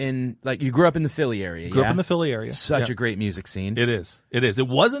concerts in you grew up in the Philly area? Grew up in the Philly area. Such a great music scene. It is. It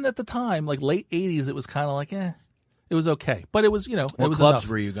wasn't at the time, like late 80s. It was kind of like it was okay, but it was What it was clubs enough.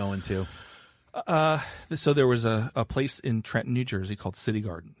 were you going to? So there was a place in Trenton, New Jersey called City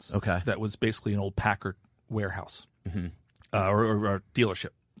Gardens. Okay. That was basically an old Packard warehouse or a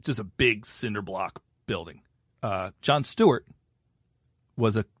dealership. Just a big cinder block building. Jon Stewart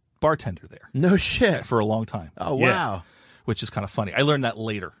was a bartender there. No shit. For a long time. Oh, wow. Which is kind of funny. I learned that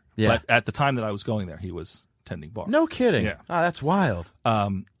later. Yeah. But at the time that I was going there, he was tending bar. No kidding. Yeah. Oh, that's wild.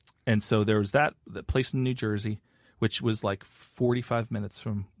 And so there was that place in New Jersey, which was like 45 minutes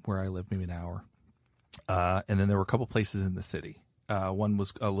from where I lived, maybe an hour. And then there were a couple places in the city. One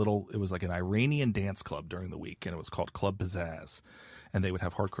was it was like an Iranian dance club during the week, and it was called Club Pizzazz. And they would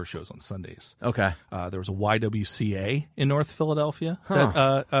have hardcore shows on Sundays. Okay. There was a YWCA in North Philadelphia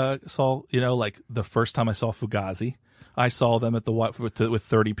that saw, like the first time I saw Fugazi. I saw them at with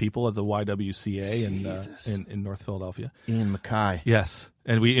 30 people at the YWCA in North Philadelphia. Ian MacKaye. Yes,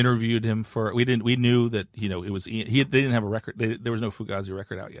 and we interviewed him we knew that it was Ian. They didn't have a record. There was no Fugazi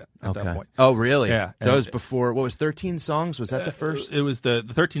record out yet at that point. Oh, really? Yeah. So it was before. What was 13 songs? Was that the first? It was the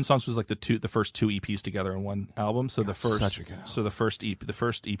 13 songs was like the first two EPs together in one album. So the first the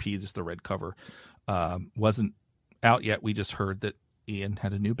first EP, just the red cover, wasn't out yet. We just heard that Ian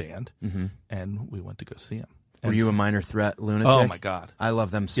had a new band, and we went to go see him. Were you a Minor Threat lunatic? Oh my God, I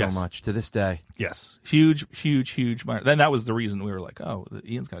love them so much to this day. Yes, huge. Then that was the reason we were like, oh,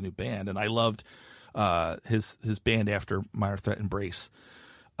 Ian's got a new band, and I loved his band after Minor Threat Embrace.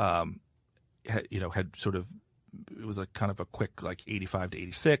 Had sort of, it was a kind of a quick like 85 to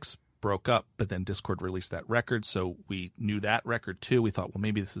 86, broke up, but then Discord released that record, so we knew that record too. We thought, well,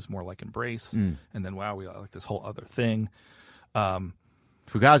 maybe this is more like Embrace, and then wow, we like this whole other thing.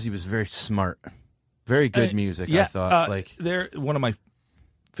 Fugazi was very smart, very good music. I thought they're one of my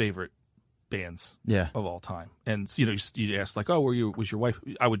favorite bands of all time. And you asked like, oh, was your wife?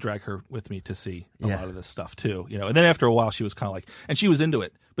 I would drag her with me to see a lot of this stuff too. And then after a while, she was kind of like, and she was into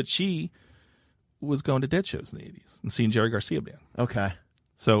it, but she was going to Dead shows in the 80s and seeing Jerry Garcia band. Okay,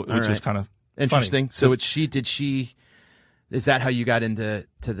 so which was kind of interesting. Funny. So is that how you got into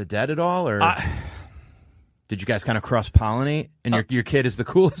the Dead at all, or? Did you guys kind of cross-pollinate? And your kid is the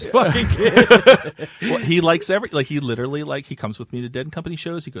coolest fucking kid. Well, he likes he literally he comes with me to Dead and Company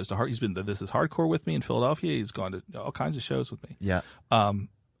shows. He goes to he's been to This Is Hardcore with me in Philadelphia. He's gone to all kinds of shows with me. Yeah. And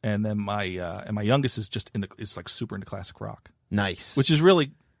then my youngest is is like super into classic rock. Nice. Which is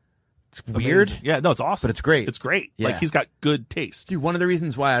really it's weird. Amazing. Yeah, no, it's awesome. But it's great. It's great. Yeah. Like he's got good taste. Dude, one of the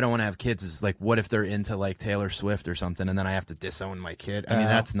reasons why I don't want to have kids is like, what if they're into like Taylor Swift or something, and then I have to disown my kid? I mean,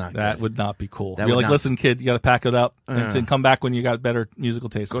 that's not that good. Would not be cool. You're like, listen, kid, you got to pack it up and come back when you got better musical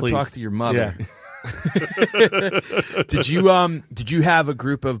taste. Go please. Talk to your mother. Yeah. Did you have a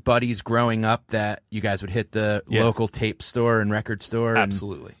group of buddies growing up that you guys would hit the local tape store and record store?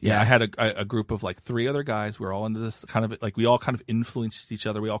 Absolutely. I had a group of like 3 other guys. We were all into this kind of like, we all kind of influenced each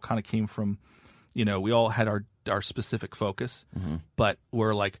other. We all kind of came from, we all had our specific focus, but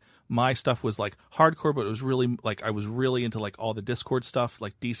we're like, my stuff was like hardcore, but it was really like, I was really into like all the Discord stuff,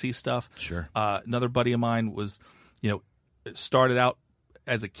 like DC stuff. Sure. Another buddy of mine was, started out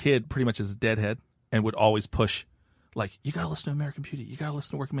as a kid pretty much as a Deadhead and would always push, like, you got to listen to American Beauty. You got to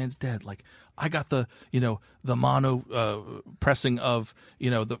listen to Working Man's Dead. Like, I got the mono pressing of,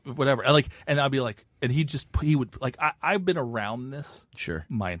 the whatever. And I'd be like, and he would, like, I've been around this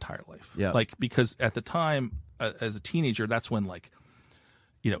my entire life. Yeah. Like, because at the time, as a teenager, that's when, like,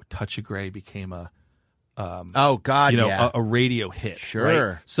 Touch of Grey became a radio hit. Sure.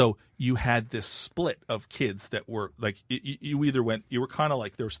 Right? So you had this split of kids that were like, you were kind of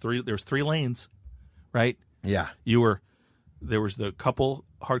like, there was three lanes, right? Yeah. There was the couple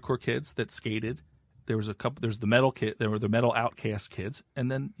hardcore kids that skated. There's the metal kid. There were the metal outcast kids.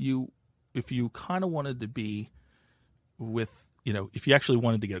 And then if you kind of wanted to be with, if you actually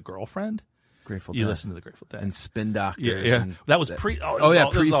wanted to get a girlfriend, Grateful you Dead. listen to the Grateful Dead and Spin Doctors. Yeah. And that was pre. This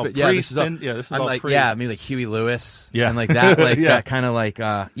is all pre-spin. This is I'm all like, pre. yeah, maybe like Huey Lewis. Yeah. And like that, like Yeah. that kind of like,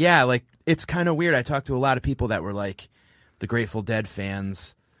 like it's kind of weird. I talked to a lot of people that were like, the Grateful Dead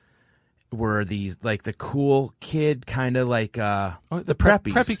fans were these like the cool kid kind of like the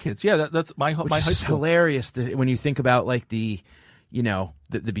preppies, preppy kids. Yeah, that's my high school. Hilarious when you think about like the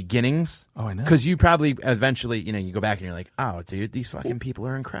beginnings. Oh, I know. Because you probably eventually, you go back and you're like, oh, dude, these fucking people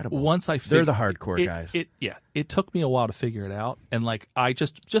are incredible. Once they're the hardcore guys. It took me a while to figure it out, and like I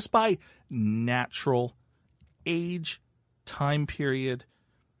just by natural age, time period,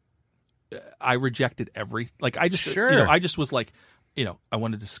 I rejected I just was like, I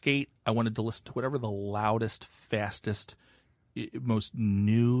wanted to skate. I wanted to listen to whatever the loudest, fastest, most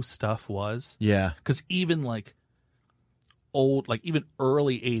new stuff was. Yeah. Because even like even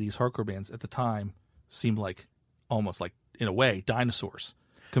early 80s hardcore bands at the time seemed like almost like, in a way, dinosaurs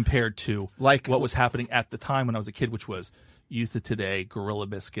compared to like what was happening at the time when I was a kid, which was Youth of Today, Gorilla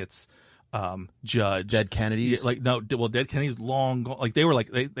Biscuits, Judge, Dead Kennedys. Dead Kennedys long gone. Like they were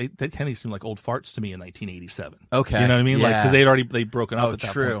like Dead Kennedys seemed like old farts to me in 1987. Okay, you know what I mean? Yeah. Like because they'd broken up. Oh, at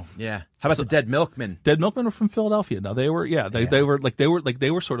that true. Point. Yeah. How about the Dead Milkmen? Dead Milkmen were from Philadelphia. Now they were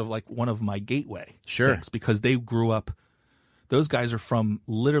they were sort of like one of my gateway things because they grew up. Those guys are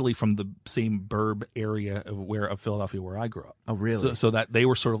literally from the same burb area of Philadelphia where I grew up. Oh, really? So that they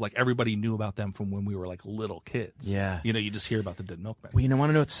were sort of like everybody knew about them from when we were like little kids. Yeah. You just hear about the Dead Milkmen. Well,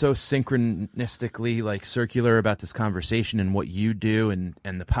 want to know what's so synchronistically like circular about this conversation and what you do and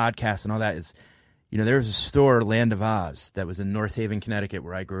the podcast and all that is, there was a store, Land of Oz, that was in North Haven, Connecticut,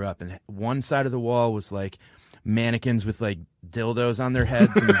 where I grew up, and one side of the wall was like mannequins with like dildos on their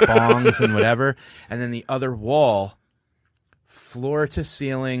heads and bongs and whatever, and then the other wall, floor to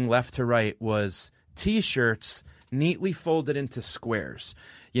ceiling, left to right, was T-shirts neatly folded into squares.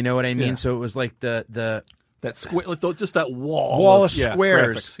 You know what I mean? Yeah. So it was like that square, like just that wall of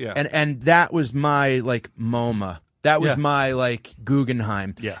squares. Graphics, yeah. And that was my like MoMA. That was my like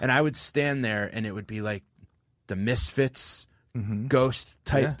Guggenheim. Yeah. And I would stand there, and it would be like the Misfits, ghost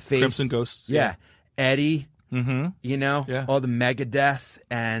type face, Crimson Ghosts. Yeah. Eddie. Mm-hmm. You know, all the Megadeth,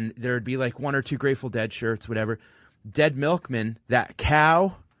 and there would be like one or two Grateful Dead shirts, whatever. Dead Milkman, that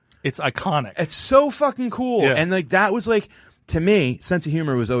cow. It's iconic. It's so fucking cool. Yeah. And like that was like, to me, sense of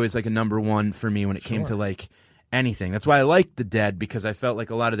humor was always like a number one for me when it came to like anything. That's why I liked the Dead, because I felt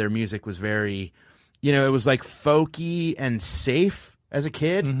like a lot of their music was very, you know, it was like folky and safe as a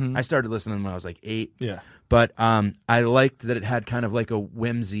kid. Mm-hmm. I started listening when I was like 8. Yeah. But I liked that it had kind of like a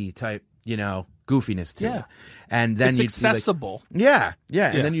whimsy type, you know, goofiness to it. And then it's you'd accessible. See like,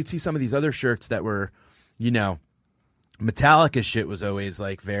 and then you'd see some of these other shirts that were, you know, Metallica shit was always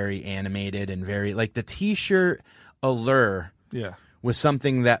like very animated and very like the T-shirt allure was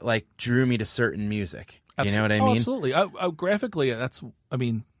something that like drew me to certain music. You know what I mean? Absolutely. Graphically, that's what I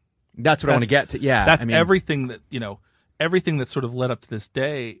want to get to. Yeah. That's everything that, you know, everything that sort of led up to this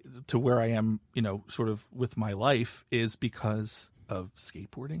day to where I am, you know, sort of with my life is because of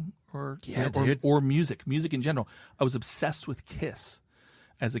skateboarding or music in general. I was obsessed with Kiss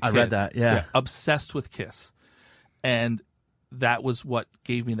as a kid. I read that. Yeah. Obsessed with Kiss. And that was what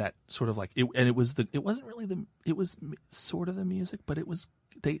gave me that sort of like it was sort of the music, but it was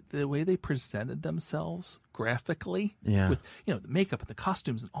the way they presented themselves graphically with, you know, the makeup and the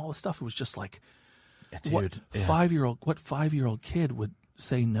costumes and all the stuff. It was just like, what 5-year-old kid would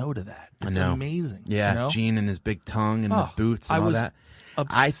say no to that? It's amazing. Yeah. You know? Gene and his big tongue and the boots and all that.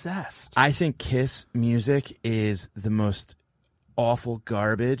 Obsessed. I think Kiss music is the most awful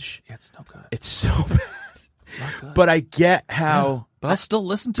garbage. Yeah, it's no good. It's so bad. Good. But I get how, but I'll still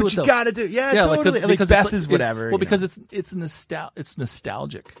listen to it. You gotta do, totally. Because Beth is whatever. Because it's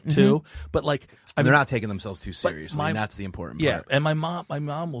nostalgic too. Mm-hmm. But like, they're not taking themselves too seriously. And that's the important part. Yeah, and my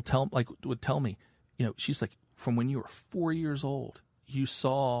mom would tell me, you know, she's like, from when you were 4 years old, you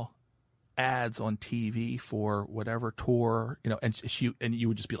saw ads on TV for whatever tour, you know, and you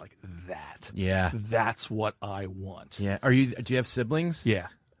would just be like, that's what I want. Yeah. Do you have siblings? Yeah.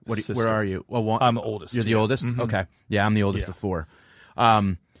 Where are you? Well, I'm the oldest. You're the oldest? Mm-hmm. Okay. Yeah, I'm the oldest of 4.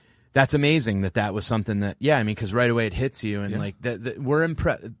 That's amazing that was something that, because right away it hits you, and like we're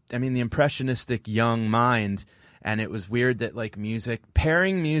the impressionistic young mind, and it was weird that like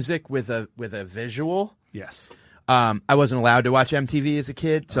pairing music with a visual. Yes. I wasn't allowed to watch MTV as a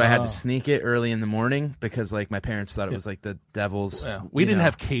kid, so I had to sneak it early in the morning because like my parents thought it was like the devil's. Yeah. We didn't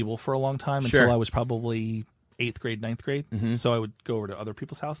have cable for a long time until I was probably 8th grade, 9th grade. Mm-hmm. So I would go over to other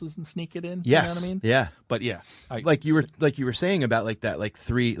people's houses and sneak it in. Yes. You know what I mean? Yeah. But yeah. Like you were saying about like that, like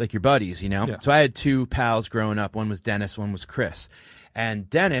 3, like your buddies, you know? Yeah. So I had 2 pals growing up. One was Dennis, one was Chris. And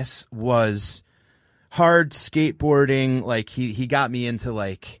Dennis was hard skateboarding. Like he got me into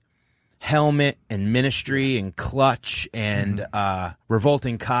like Helmet and Ministry and Clutch and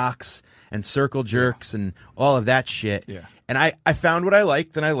Revolting Cocks and Circle Jerks and all of that shit. Yeah. And I found what I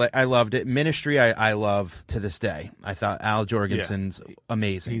liked, and I loved it. Ministry, I love to this day. I thought Al Jorgensen's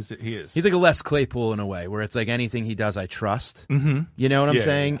amazing. He is. He's like a Les Claypool in a way, where it's like anything he does, I trust. Mm-hmm. You know what I'm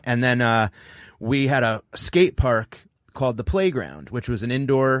saying? Yeah. And then we had a skate park called The Playground, which was an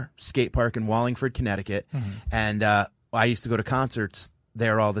indoor skate park in Wallingford, Connecticut. Mm-hmm. And I used to go to concerts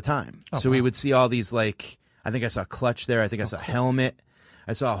there all the time. So we would see all these, like, I think I saw Clutch there. I think I saw Helmet.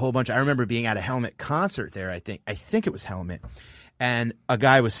 I saw a whole bunch. I remember being at a Helmet concert there. I think it was Helmet, and a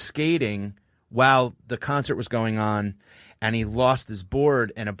guy was skating while the concert was going on, and he lost his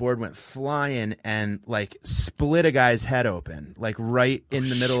board, and a board went flying and like split a guy's head open, like right in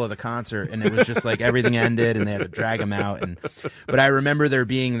the middle of the concert, and it was just like everything ended, and they had to drag him out. But I remember there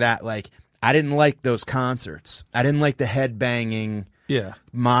being that, like, I didn't like those concerts. I didn't like the head banging. Yeah,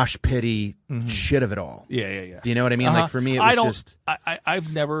 mosh pity shit of it all. Yeah. Do you know what I mean? Like for me, it was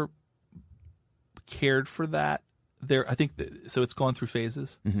I've never cared for that. I think so. It's gone through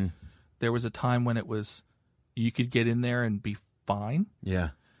phases. Mm-hmm. There was a time when it was you could get in there and be fine.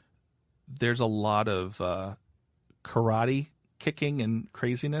 Yeah. There's a lot of karate kicking and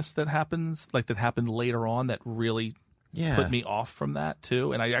craziness that happens, like that happened later on, that really put me off from that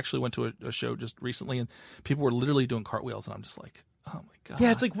too. And I actually went to a show just recently, and people were literally doing cartwheels, and I'm just like, oh my God.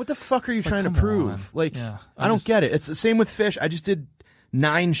 Yeah, it's like, what the fuck are you trying to prove? On. Like, I don't get it. It's the same with Fish. I just did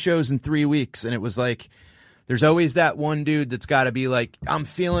 9 shows in 3 weeks, and it was like, there's always that one dude that's got to be like, I'm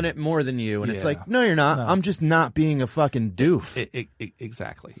feeling it more than you. And it's like, no, you're not. No. I'm just not being a fucking doof.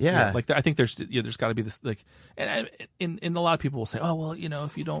 Exactly. Yeah. Like, I think there's got to be this, like, and a lot of people will say, oh, well, you know,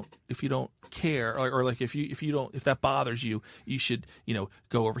 if you don't care, or like, if that bothers you, you should, you know,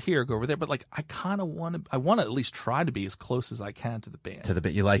 go over here, go over there. But like, I want to at least try to be as close as I can to the band. To the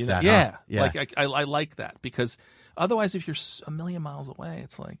bit. You like that? Yeah. Huh? Yeah. Like, I like that, because otherwise, if you're a million miles away,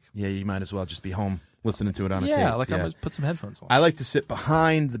 it's like, yeah, you might as well just be home. listening to it on a tape. Yeah, like I'm going to put some headphones on. I like to sit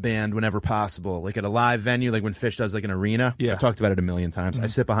behind the band whenever possible, like at a live venue, like when Phish does like an arena. Yeah. I've talked about it a million times. I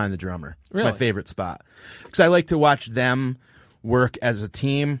sit behind the drummer. It's Really? my favorite spot because I like to watch them work as a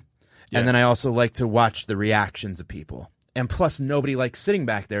team, and then I also like to watch the reactions of people. And plus, nobody likes sitting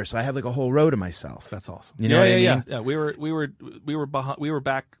back there, so I have like a whole row to myself. That's awesome. You know what I mean? Yeah. We were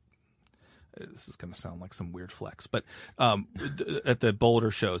back. This is going to sound like some weird flex, but at the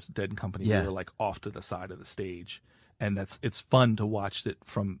Boulder shows, Dead and Company, we were like off to the side of the stage, and it's fun to watch it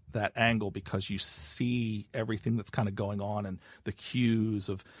from that angle because you see everything that's kind of going on and the cues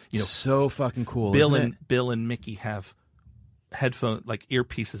of so fucking cool. Bill and Mickey have headphone like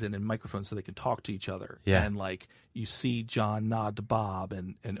earpieces in and microphones so they can talk to each other. Yeah. And like you see John nod to Bob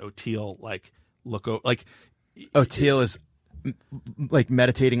and Oteil like look like Oteil is like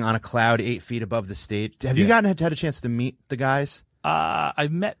meditating on a cloud 8 feet above the stage. Have you had a chance to meet the guys?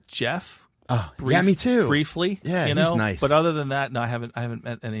 I've met Jeff. Oh, yeah, me too. Briefly. Yeah, he's nice. But other than that, no, I haven't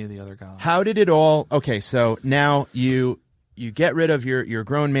met any of the other guys. How did it all? Okay, so now you get rid of you're a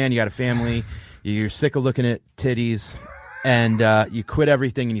grown man. You got a family. You're sick of looking at titties. And you quit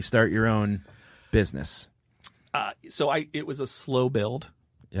everything and you start your own business. It was a slow build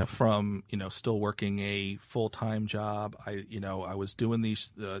from still working a full-time job. I was doing these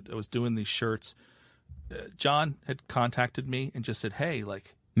shirts. John had contacted me and just said, "Hey,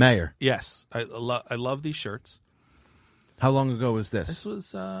 like Mayer." Yes, I love these shirts. How long ago was this? This was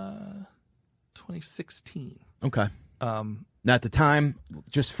 2016. Okay. Now at the time,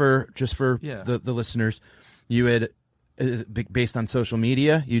 just for the listeners, you had. Based on social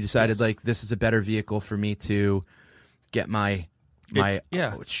media, you decided like this is a better vehicle for me to get my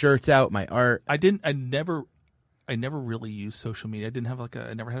shirts out, my art. I never really used social media. I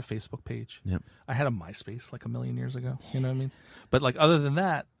never had a Facebook page. Yep. I had a MySpace like a million years ago. You know what I mean? But like other than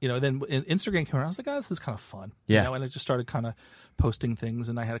that, then Instagram came around. I was like, this is kind of fun. Yeah. And I just started kind of posting things,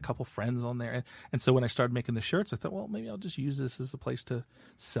 and I had a couple friends on there. And so when I started making the shirts, I thought, well, maybe I'll just use this as a place to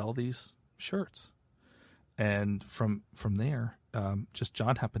sell these shirts. And from there, just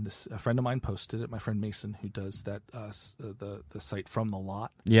John happened to a friend of mine posted it. My friend Mason, who does that the site From the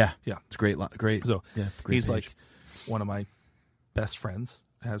Lot. Yeah, it's great. So great he's page. like one of my best friends.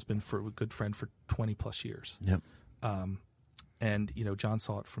 Has been for a good friend for 20 plus years. Yep. And John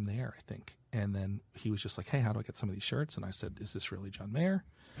saw it from there, I think, and then he was just like, "Hey, how do I get some of these shirts?" And I said, "Is this really John Mayer?"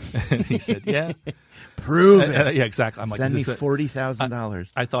 And he said, "Yeah." Prove it. Yeah, exactly. I'm like, send me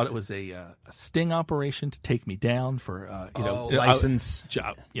 $40,000. I thought it was a sting operation to take me down for license.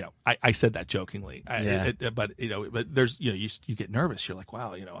 I said that jokingly. But there's you get nervous. You're like,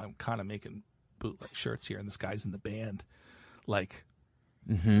 wow, I'm kind of making bootleg shirts here, and this guy's in the band, like,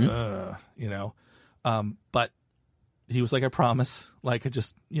 but. He was like, I promise. Like, I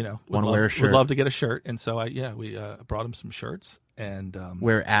just, would love to get a shirt. And so we brought him some shirts. And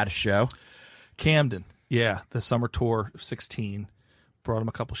where at a show? Camden. Yeah, the summer tour of 16. Brought him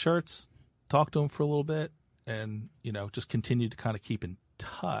a couple shirts, talked to him for a little bit, and, just continued to kind of keep in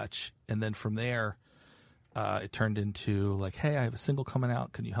touch. And then from there, it turned into like, hey, I have a single coming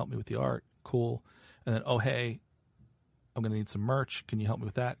out. Can you help me with the art? Cool. And then, oh, hey, I'm going to need some merch. Can you help me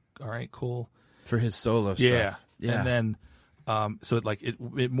with that? All right, cool. For his solo stuff. Yeah. And then, so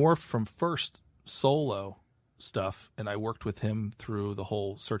it morphed from first solo stuff, and I worked with him through the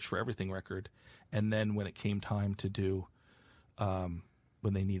whole Search for Everything record. And then when it came time to do, when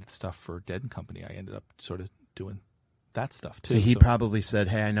they needed stuff for Dead and Company, I ended up sort of doing that stuff too. So he probably said,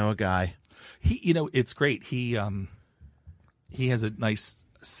 "Hey, I know a guy." He, it's great. He has a nice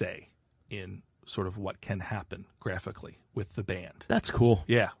say in sort of what can happen graphically with the band. That's cool.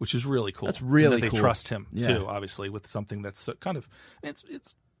 Yeah, which is really cool. That's really cool. They trust him too, obviously, with something that's kind of it's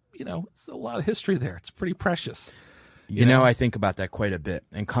it's a lot of history there. It's pretty precious. You know, I think about that quite a bit.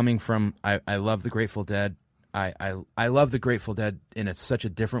 And coming from, I love the Grateful Dead. I love the Grateful Dead in such a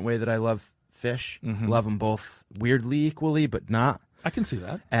different way that I love Phish. Mm-hmm. Love them both weirdly equally, but not. I can see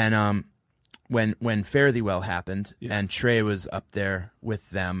that. And when Fare Thee Well happened and Trey was up there with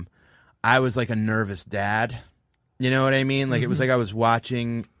them, I was like a nervous dad. You know what I mean? Like, it was like I was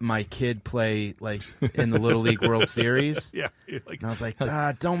watching my kid play, like, in the Little League World Series. Yeah. And I was like,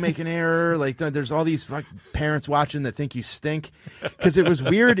 don't make an error. Like, there's all these parents watching that think you stink. Because it was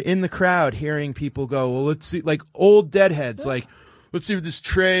weird in the crowd hearing people go, well, let's see, like, old deadheads, like, let's see what this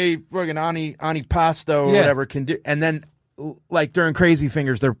Trey, fucking Ani Pasto or whatever can do. And then, like, during Crazy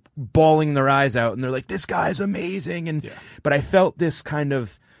Fingers, they're bawling their eyes out, and they're like, this guy's amazing. But I felt this kind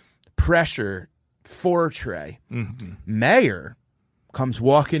of pressure for Trey. Mm-hmm. Mayer comes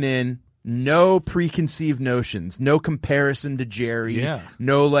walking in No preconceived notions. No comparison to Jerry. Yeah.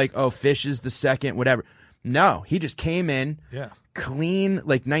 No like, oh, Fish is the second, whatever. No, he just came in. Yeah. Clean,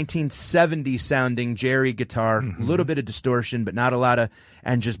 like 1970 sounding Jerry guitar, a little bit of distortion, but not a lot of,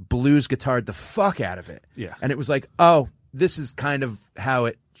 and just blues guitared the fuck out of it. Yeah. And it was like, oh, this is kind of how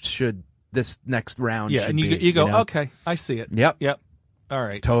it should, this next round should and be. You go, know? okay, I see it. Yep. All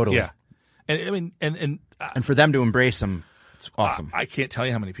right. Totally. Yeah. And I mean, and for them to embrace him, it's awesome. I can't tell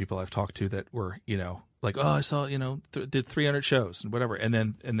you how many people I've talked to that were, like, oh, I saw, did 300 shows and whatever. And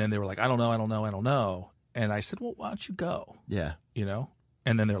then they were like, I don't know. And I said, well, why don't you go? Yeah.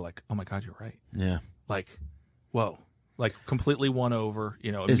 And then they're like, oh my God, you're right. Yeah. Like, whoa. Like completely won over,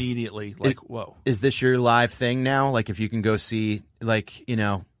 immediately. Like, whoa. Is this your live thing now? Like if you can go see, like,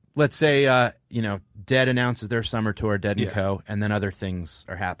 let's say, Dead announces their summer tour, Dead & Co., and then other things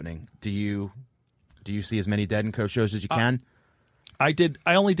are happening. Do you see as many Dead & Co. shows as you can? I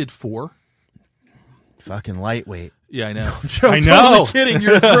only did 4. Fucking lightweight. Yeah, I know. I know. Totally kidding.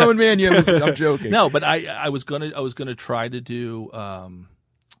 You're a grown man. I'm joking. No, but I was gonna try to do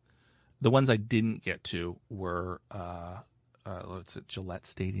the ones I didn't get to were what's it, Gillette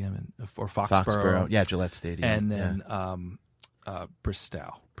Stadium or Foxborough. Yeah, Gillette Stadium. And then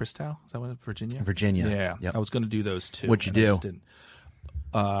Bristow. Bristow? Is that what? Virginia? Virginia. Yeah. Yep. I was going to do those 2. What'd you do?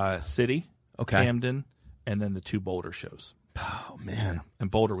 City, okay, Camden, and then the 2 Boulder shows. Oh, man. And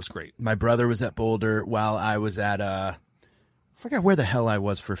Boulder was great. My brother was at Boulder while I was at, I forgot where the hell I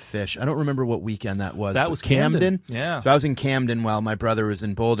was for Fish. I don't remember what weekend that was. That was Camden. Yeah. So I was in Camden while my brother was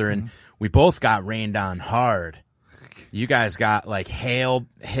in Boulder, and we both got rained on hard. You guys got, like, hail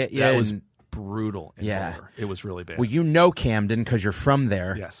hit you. That was brutal in Boulder. It was really bad. Well, Camden because you're from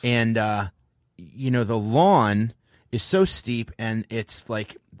there. Yes. And, the lawn is so steep, and it's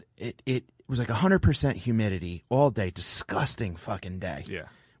like it was like 100% humidity all day. Disgusting fucking day. Yeah.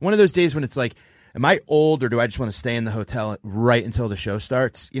 One of those days when it's like, am I old or do I just want to stay in the hotel right until the show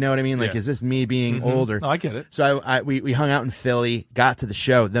starts? You know what I mean? Like, is this me being older? No, I get it. So we hung out in Philly, got to the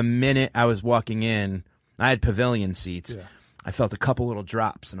show. The minute I was walking in, I had pavilion seats. Yeah. I felt a couple little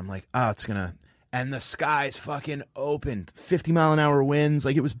drops, and I'm like, oh, it's going to... And the skies fucking opened. 50-mile-an-hour winds.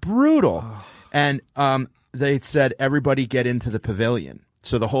 Like, it was brutal. Oh. And they said, everybody get into the pavilion.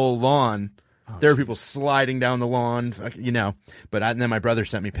 So the whole lawn, there were people sliding down the lawn, But and then my brother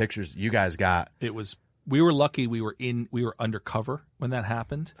sent me pictures you guys got. It was... We were lucky we were undercover when that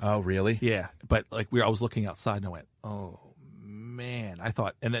happened. Oh, really? Yeah. But, like, I was looking outside, and I went, oh, man. I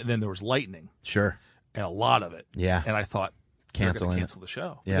thought... And then there was lightning. Sure. And a lot of it. Yeah. And I thought... Cancel the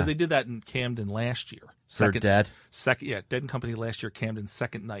show. Yeah. Because they did that in Camden last year. For Dead? Dead & Company last year, Camden,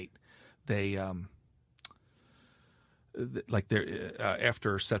 second night. They,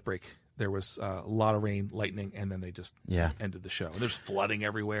 after set break, there was a lot of rain, lightning, and then they just ended the show. And there's flooding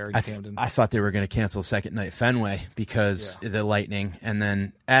everywhere in Camden. I thought they were going to cancel second night Fenway because of the lightning.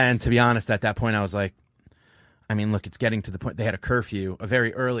 And to be honest, at that point, I was like, I mean, look, it's getting to the point. They had a curfew, a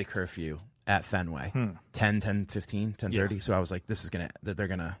very early curfew at Fenway, 10, 15, 10:30. So I was like, they're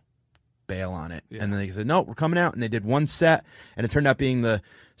going to bail on it. Yeah. And then they said, no, we're coming out. And they did one set, and it turned out being the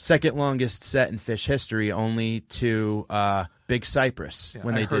second longest set in Fish history, only to Big Cypress. Yeah,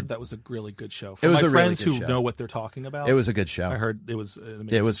 when they heard did. that was a really good show. For my friends really who know what they're talking about. It was a good show. I heard it was an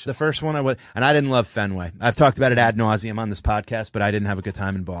amazing It was show. the first one and I didn't love Fenway. I've talked about it ad nauseum on this podcast, but I didn't have a good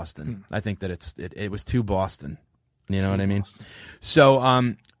time in Boston. I think that it was too Boston. You know what I mean?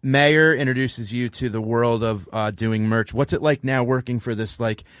 So, Mayer introduces you to the world of doing merch. What's it like now working for this?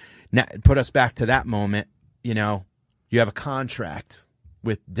 Like, put us back to that moment. You have a contract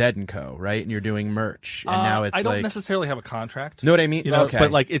with Dead & Co., right? And you're doing merch, and now it's I don't like, necessarily have a contract. Know what I mean? Okay.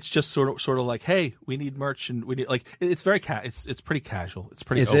 But like it's just sort of like, hey, we need merch, and we need like it's very it's pretty casual. It's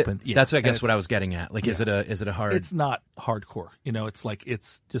pretty open. Yeah. That's I guess what I was getting at. Like, is it a hard? It's not hardcore. It's like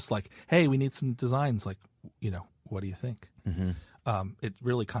it's just like, hey, we need some designs. Like, what do you think? Mm-hmm. It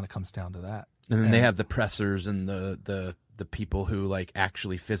really kind of comes down to that. And then they have the pressers and the people who like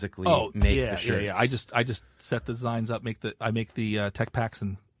actually physically make the shirts. Yeah. I just set the designs up, make the tech packs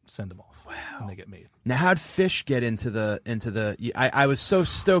and send them off. Wow. And they get made. Now, how'd Fish get into the? I was so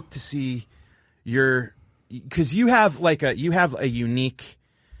stoked to see because you have a unique.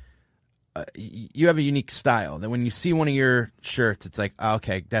 You have a unique style that when you see one of your shirts, it's like, oh,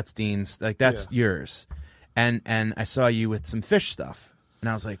 okay, that's Dean's, like that's yours. And I saw you with some Fish stuff, and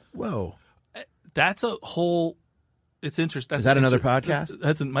I was like, "Whoa, that's a whole." It's interesting. Is that another podcast?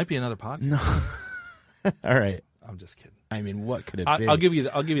 It might be another podcast. No. All right. I'm just kidding. I mean, what could it be? I'll give you.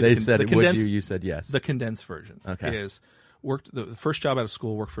 They said, "Would you?" You said yes. The condensed version. Okay. Is the first job out of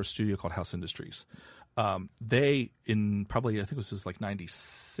school. Worked for a studio called House Industries. They, in probably, I think it was like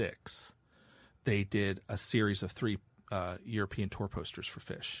 96, they did a series of 3 European tour posters for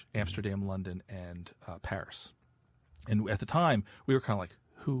Phish, Amsterdam, London, and Paris. And at the time, we were kind of like,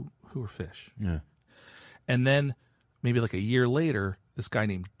 who are Phish? Yeah. And then maybe like a year later, this guy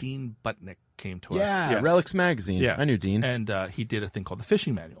named Dean Butnick came to us. Yeah, Relics Magazine. Yeah. I knew Dean. And he did a thing called the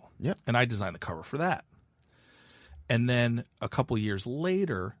Fishing Manual. Yep. And I designed the cover for that. And then a couple years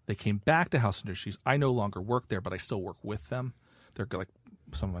later, they came back to House of Industries. I no longer work there, but I still work with them. They're like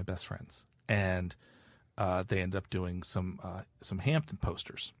some of my best friends. And they ended up doing some Hampton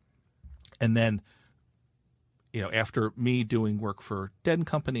posters. And then, after me doing work for Dead &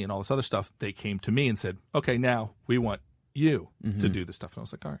 Company and all this other stuff, they came to me and said, okay, now we want you to do this stuff. And I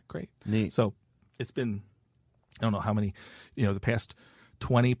was like, all right, great. Neat. So it's been, I don't know how many, the past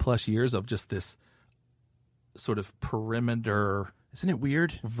 20 plus years of just this sort of perimeter. Isn't it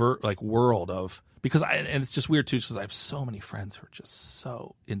weird? World of, because and it's just weird too, because I have so many friends who are just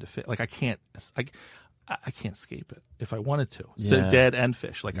so into Phish. Like I can't escape it if I wanted to. Yeah. So Dead and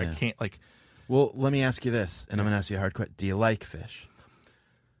Phish. Like Yeah. I can't Well, let me ask you this, and I'm going to ask you a hard question. Do you like Phish?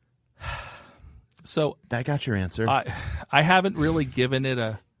 So that got your answer. I haven't really given it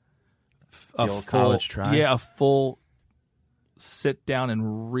a full college try. Yeah, a full sit down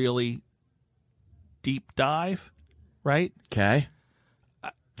and really deep dive. Right? Okay.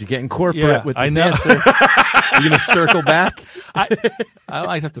 You're getting corporate with this I know. answer. You're going to circle back? I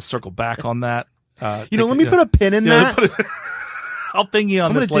might have to circle back on that. Let me put a pin in that. I'll ping you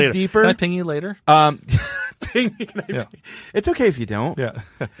on this later. Dig deeper. Can I ping you later? Ping. It's okay if you don't. Yeah.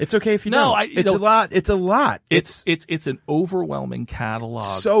 It's okay if you don't. It's a lot. It's a lot. It's an overwhelming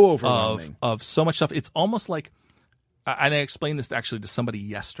catalog. So overwhelming of so much stuff. It's almost like, and I explained this actually to somebody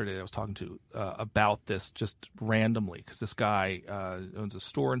yesterday that I was talking to about this just randomly, because this guy owns a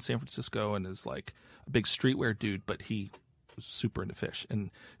store in San Francisco and is like a big streetwear dude, but he was super into Phish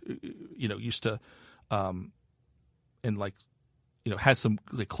and used to and like has some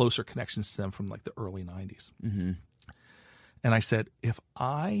like closer connections to them from like the early 90s. Mm-hmm. And I said,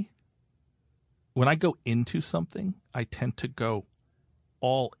 when I go into something, I tend to go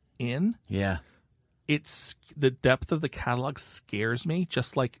all in. Yeah. It's the depth of the catalog scares me,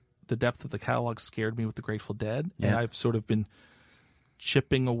 just like the depth of the catalog scared me with the Grateful Dead. Yeah. And I've sort of been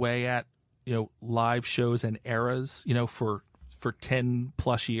chipping away at, live shows and eras, for 10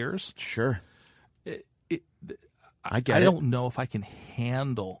 plus years. Sure. I don't know if I can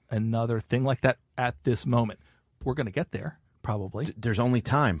handle another thing like that at this moment. We're going to get there, probably. There's only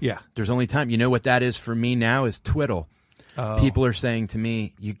time. Yeah. There's only time. You know what that is for me now is twiddle. People are saying to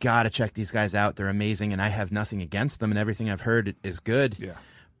me, you got to check these guys out. They're amazing, and I have nothing against them, and everything I've heard is good. Yeah.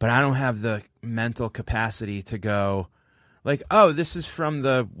 But I don't have the mental capacity to go, like, oh, this is from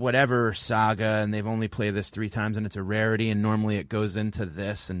the whatever saga, and they've only played this 3 times, and it's a rarity, and normally it goes into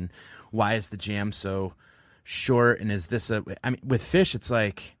this, and why is the jam so short, and is this with Phish, it's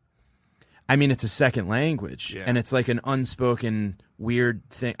like, it's a second language, and it's like an unspoken weird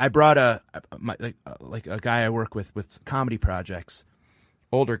thing. I brought a guy I work with comedy projects,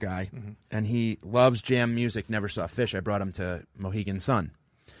 older guy, and he loves jam music, never saw Phish. I brought him to Mohegan Sun.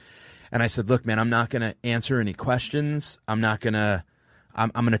 And I said, look, man, I'm not going to answer any questions. I'm going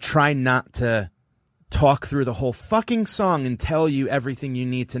to try not to talk through the whole fucking song and tell you everything you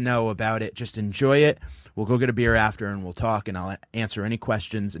need to know about it. Just enjoy it. We'll go get a beer after and we'll talk and I'll answer any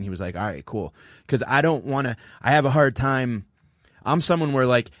questions. And he was like, all right, cool. Because I have a hard time. I'm someone where,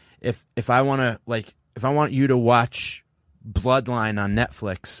 like, if I want you to watch Bloodline on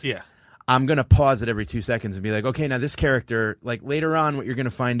Netflix, I'm going to pause it every 2 seconds and be like, okay, now this character, like, later on what you're going to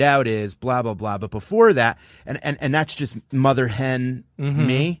find out is blah, blah, blah. But before that, and that's just mother hen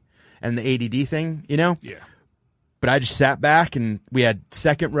me and the ADD thing, Yeah. But I just sat back and we had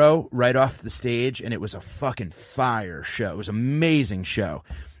second row right off the stage, and it was a fucking fire show. It was an amazing show.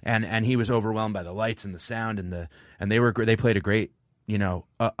 And he was overwhelmed by the lights and the sound and they played a great,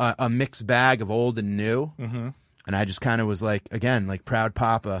 a mixed bag of old and new. Mm-hmm. And I just kind of was like, again, like proud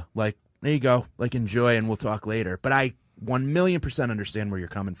papa, like, there you go, like, enjoy and we'll talk later. But I 1,000,000% understand where you're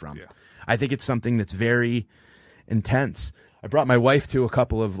coming from. Yeah. I think it's something that's very intense. I brought my wife to a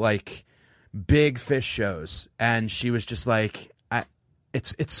couple of like big Phish shows, and she was just like,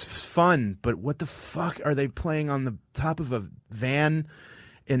 it's fun, but what the fuck are they playing on the top of a van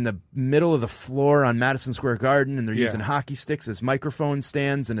in the middle of the floor on Madison Square Garden, and they're using hockey sticks as microphone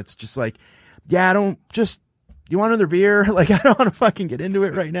stands, and it's just like, you want another beer? Like, I don't want to fucking get into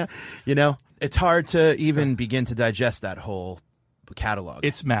it right now. It's hard to even begin to digest that whole catalog.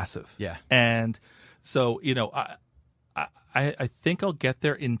 It's massive. Yeah. And so, I think I'll get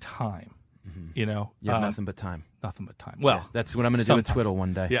there in time. Mm-hmm. You know, you have nothing but time. Nothing but time. Well, that's what I'm going to do with Twiddle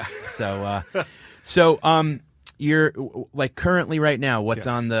one day. Yeah. So, you're like currently right now. What's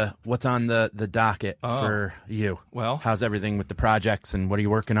on the docket for you? Well, how's everything with the projects and what are you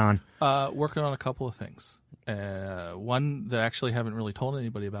working on? Working on a couple of things. One that I actually haven't really told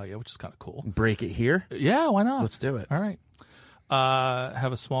anybody about yet, which is kind of cool. Break it here? Yeah, why not? Let's do it. All right.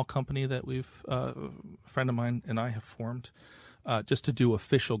 Have a small company that a friend of mine and I have formed just to do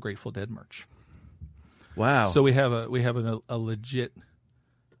official Grateful Dead merch. Wow. So we have a legit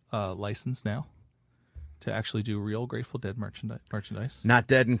license now to actually do real Grateful Dead merchandise. Not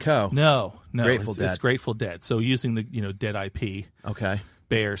Dead & Co. No. Grateful Dead. It's Grateful Dead. So using the Dead IP. Okay.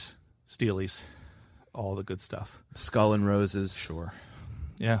 Bears, Steelies, all the good stuff. Skull and Roses. Sure.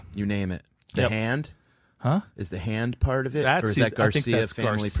 Yeah. You name it. The Hand? Huh? Is the Hand part of it? Or is that Garcia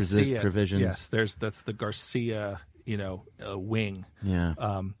Family Provisions? Yes, that's the Garcia, wing.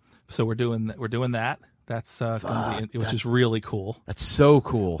 Yeah. So we're doing that. That's gonna be, which is really cool. That's so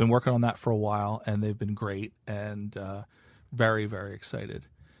cool. Been working on that for a while, and they've been great, and very, very excited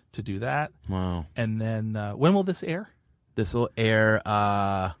to do that. Wow. And then when will this air? This will air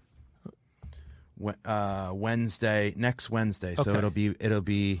Wednesday, next Wednesday. So it'll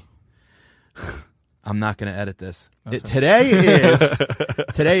be. I'm not going to edit this. Today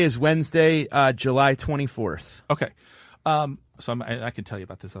is Wednesday, July 24th. Okay. So I can tell you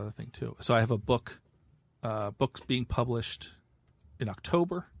about this other thing too. So I have a book. Books being published in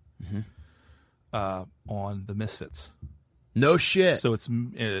October on the Misfits. No shit. So it's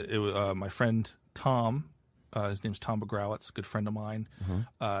my friend Tom. His name's Tom Begrawitz, a good friend of mine.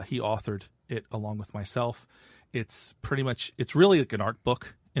 He authored it along with myself. It's really like an art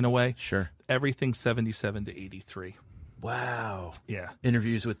book in a way. Sure. Everything 77 to 83. Wow. Yeah.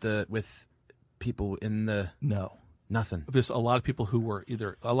 Interviews with people in the nothing. There's a lot of people who were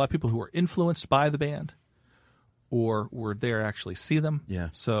influenced by the band, or were there to actually see them. Yeah.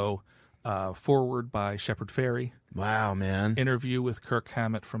 So, foreword by Shepard Fairey. Wow, man. Interview with Kirk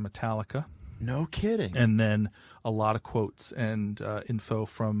Hammett from Metallica. No kidding. And then a lot of quotes and info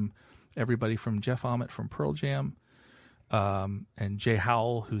from everybody from Jeff Ament from Pearl Jam, and Jay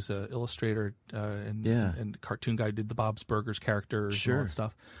Howell, who's an illustrator and cartoon guy, did the Bob's Burgers characters and all that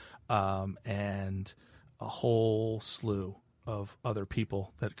stuff, and a whole slew of other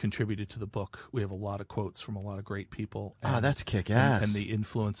people that contributed to the book. We have a lot of quotes from a lot of great people. That's kick-ass. And the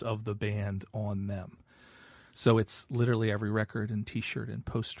influence of the band on them. So it's literally every record and T-shirt and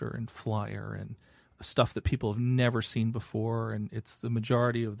poster and flyer and stuff that people have never seen before. And it's the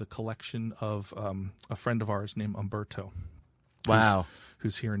majority of the collection of a friend of ours named Umberto. Wow.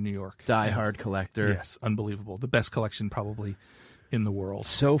 Who's here in New York. Die-hard collector. Yes, unbelievable. The best collection probably in the world.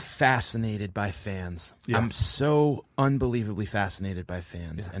 So fascinated by fans. Yeah. I'm so unbelievably fascinated by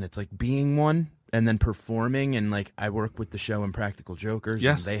fans. Yeah. And it's like being one and then performing, and like I work with the show Impractical Jokers,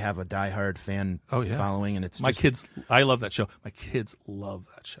 and they have a diehard fan following, and it's my kids. I love that show. My kids love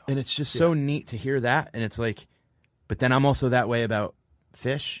that show, and it's just so neat to hear that. And it's like, but then I'm also that way about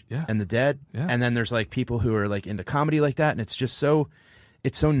Fish and the Dead, and then there's like people who are like into comedy like that, and it's just so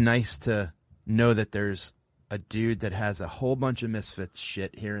nice to know that there's a dude that has a whole bunch of Misfits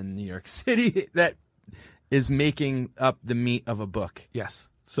shit here in New York City that is making up the meat of a book. Yes.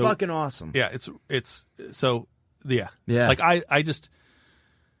 So fucking awesome. Yeah, it's so yeah. Like I just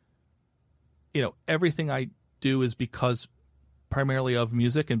everything I do is because primarily of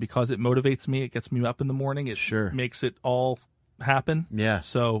music, and because it motivates me, it gets me up in the morning, it makes it all happen. Yeah.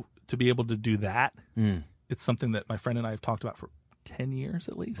 So to be able to do that, it's something that my friend and I have talked about for 10 years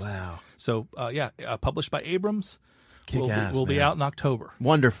at least. Wow. So published by Abrams. We'll be out in October.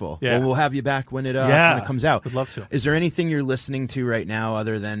 Wonderful. Yeah. Well, we'll have you back when it comes out. Would love to. Is there anything you're listening to right now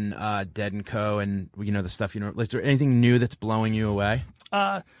other than Dead & Co. and the stuff Is there anything new that's blowing you away?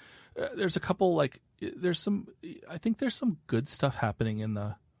 There's a couple I think there's some good stuff happening in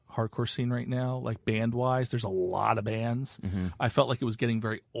the hardcore scene right now, like band-wise. There's a lot of bands. Mm-hmm. I felt like it was getting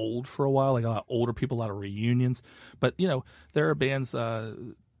very old for a while, like a lot of older people, a lot of reunions. But, there are bands,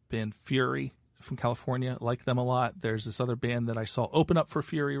 band Fury from California, like them a lot. There's this other band that I saw open up for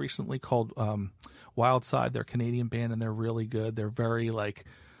Fury recently called Wildside. They're a Canadian band, and they're really good. They're very like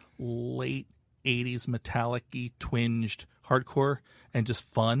late 80s metallic-y twinged hardcore and just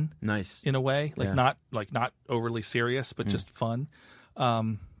fun. Nice. In a way. Not overly serious, but just fun.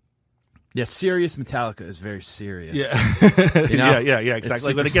 Serious Metallica is very serious. Yeah. Yeah,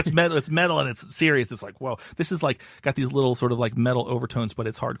 exactly. When it gets metal, it's metal and it's serious. It's like, whoa, this is like got these little sort of like metal overtones, but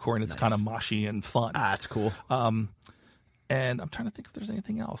it's hardcore and it's kind of moshy and fun. That's cool. And I'm trying to think if there's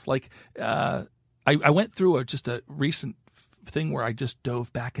anything else. Like, I went through just a recent thing where I just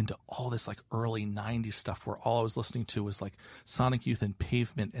dove back into all this like early 90s stuff where all I was listening to was like Sonic Youth and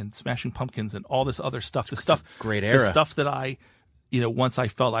Pavement and Smashing Pumpkins and all this other stuff. The stuff, great era. The stuff that I, once I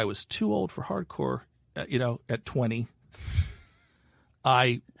felt I was too old for hardcore, at 20, how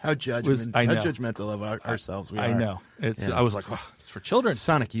judgmental of ourselves we are. I know. I was like, it's for children.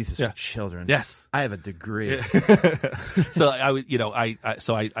 Sonic Youth is for children. Yes. I have a degree. So I've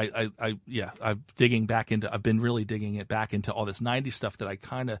been really digging it back into all this 90s stuff that I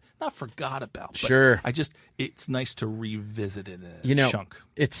kind of not forgot about. But sure. It's nice to revisit it in a chunk.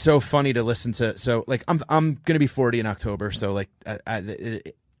 It's so funny to listen to. So like, I'm going to be 40 in October. So like,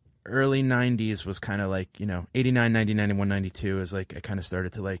 early 90s was kind of like, 89, 90, 91, 92 is like I kind of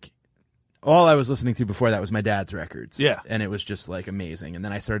started to like, all I was listening to before that was my dad's records. Yeah. And it was just like amazing. And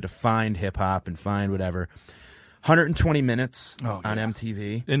then I started to find hip hop and find whatever. 120 Minutes on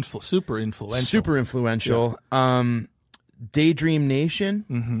MTV. Super influential. Yeah. Daydream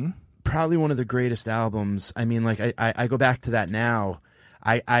Nation. Probably one of the greatest albums. I mean, like I go back to that now.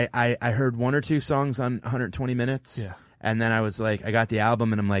 I heard one or two songs on 120 Minutes. Yeah. And then I was like, I got the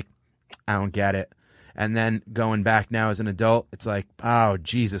album and I'm like, I don't get it. And then going back now as an adult, it's like, oh,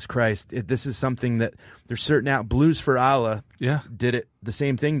 Jesus Christ. This is something that there's certain Blues for Allah did it the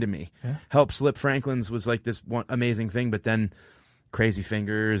same thing to me. Yeah. Help Slip Franklin's was like this one amazing thing, but then Crazy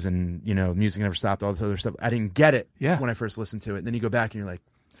Fingers and, Music Never Stopped, all this other stuff. I didn't get it when I first listened to it. And then you go back and you're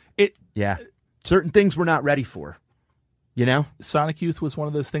like, certain things we're not ready for. Sonic Youth was one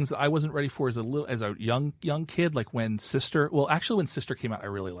of those things that I wasn't ready for as a young kid. Like when Sister came out, I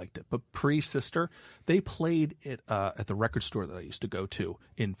really liked it. But pre-Sister, they played it at the record store that I used to go to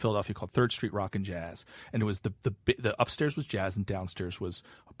in Philadelphia called 3rd Street Rock and Jazz. And it was the upstairs was jazz and downstairs was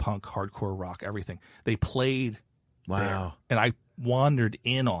punk, hardcore, rock, everything. They played there, and I wandered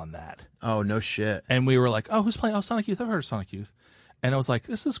in on that. Oh, no shit. And we were like, oh, who's playing? Oh, Sonic Youth. I've heard of Sonic Youth. And I was like,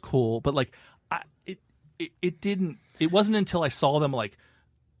 this is cool. But like, it wasn't until I saw them like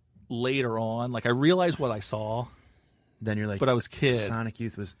later on, like I realized what I saw. Then you're like, but I was a kid. Sonic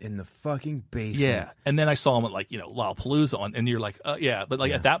Youth was in the fucking basement. Yeah, and then I saw them at like Lollapalooza on, and you're like, yeah. But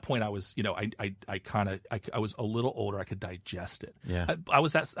like at that point, I was I was a little older. I could digest it. Yeah, I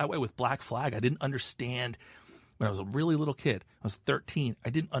was that way with Black Flag. I didn't understand when I was a really little kid. I was 13. I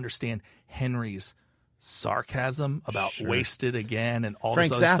didn't understand Henry's sarcasm about Wasted Again and all Frank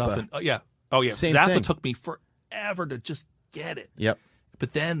this other Zappa. stuff. And Same Zappa thing. took me forever to just get it. Yep.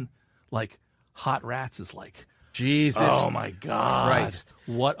 But then like Hot Rats is like, Jesus. Oh my God. Christ.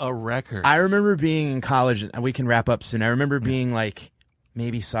 What a record. I remember being in college, and we can wrap up soon. I remember being like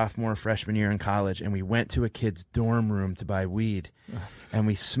maybe sophomore, freshman year in college, and we went to a kid's dorm room to buy weed, and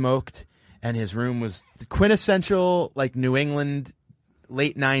we smoked, and his room was the quintessential like New England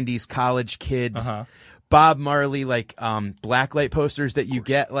late 90s college kid. Bob Marley, like blacklight posters that you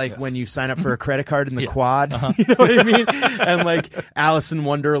get like when you sign up for a credit card in the quad. You know what I mean? And like Alice in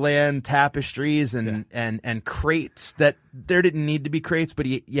Wonderland tapestries and crates that there didn't need to be crates, but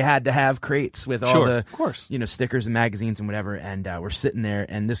you had to have crates with all the of course. Stickers and magazines and whatever. And we're sitting there,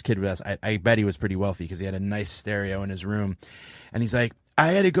 and this kid was, I bet he was pretty wealthy because he had a nice stereo in his room. And he's like, I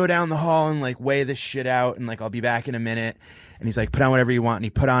had to go down the hall and like weigh this shit out, and like I'll be back in a minute. And he's like, put on whatever you want. And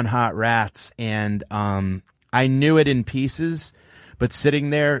he put on Hot Rats. And I knew it in pieces, but sitting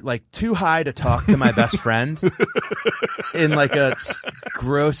there like too high to talk to my best friend in like a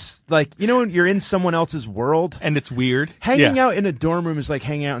gross, like, when you're in someone else's world. And it's weird. Hanging out in a dorm room is like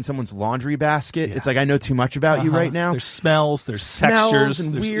hanging out in someone's laundry basket. Yeah. It's like, I know too much about you right now. There's smells, there's textures.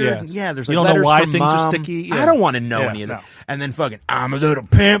 And weird. Yeah, there's like you don't letters know why from things mom. are sticky. Yeah. I don't want to know any of that. And then fucking, I'm a little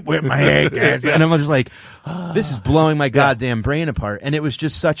pimp with my head. And I'm just like, this is blowing my goddamn brain apart. And it was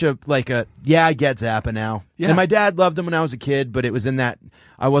just such a, I get Zappa now. Yeah. And my dad loved him when I was a kid, but it was in that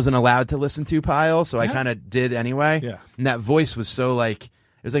I wasn't allowed to listen to pile, so I kind of did anyway. Yeah. And that voice was so like,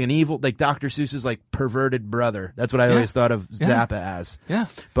 it was like an evil, like Dr. Seuss's like perverted brother. That's what I always thought of Zappa as. Yeah.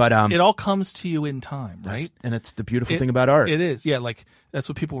 But it all comes to you in time, right? And it's the beautiful thing about art. It is. Yeah, like that's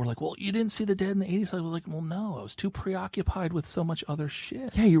what people were like, well, you didn't see the Dead in the 80s. I was like, well, no, I was too preoccupied with so much other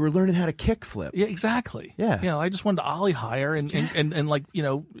shit. Yeah, you were learning how to kick flip. Yeah, exactly. Yeah. I just wanted to ollie higher and like,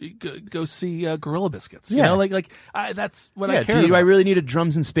 go see Gorilla Biscuits. Yeah. That's what I care about. Do I really need a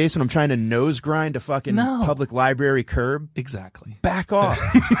drums in space when I'm trying to nose grind a fucking public library curb? Exactly. Back off.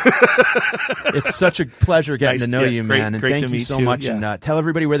 It's such a pleasure getting to know you, man. And thank you so much. Yeah. And tell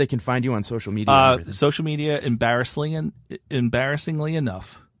everybody where they can find you on social media. Social media, embarrassingly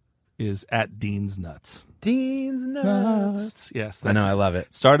enough, is at Dean's Nuts. Dean's Nuts. Yes. I know. I love it.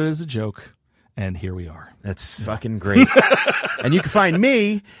 Started as a joke, And here we are. That's fucking great. And you can find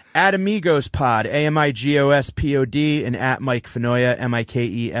me at Amigos Pod, AMIGOSPOD, and at Mike Finoia,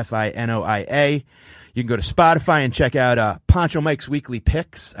 MIKEFINOIA. You can go to Spotify and check out Poncho Mike's Weekly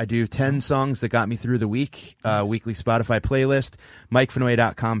Picks. I do 10 songs that got me through the week, weekly Spotify playlist,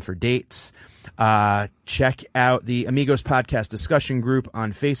 MikeFinoia.com for dates. Check out the Amigos Podcast discussion group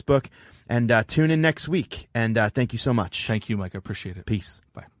on Facebook, and tune in next week. And thank you so much. Thank you, Mike. I appreciate it. Peace.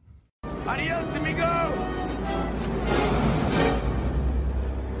 Bye. Adios.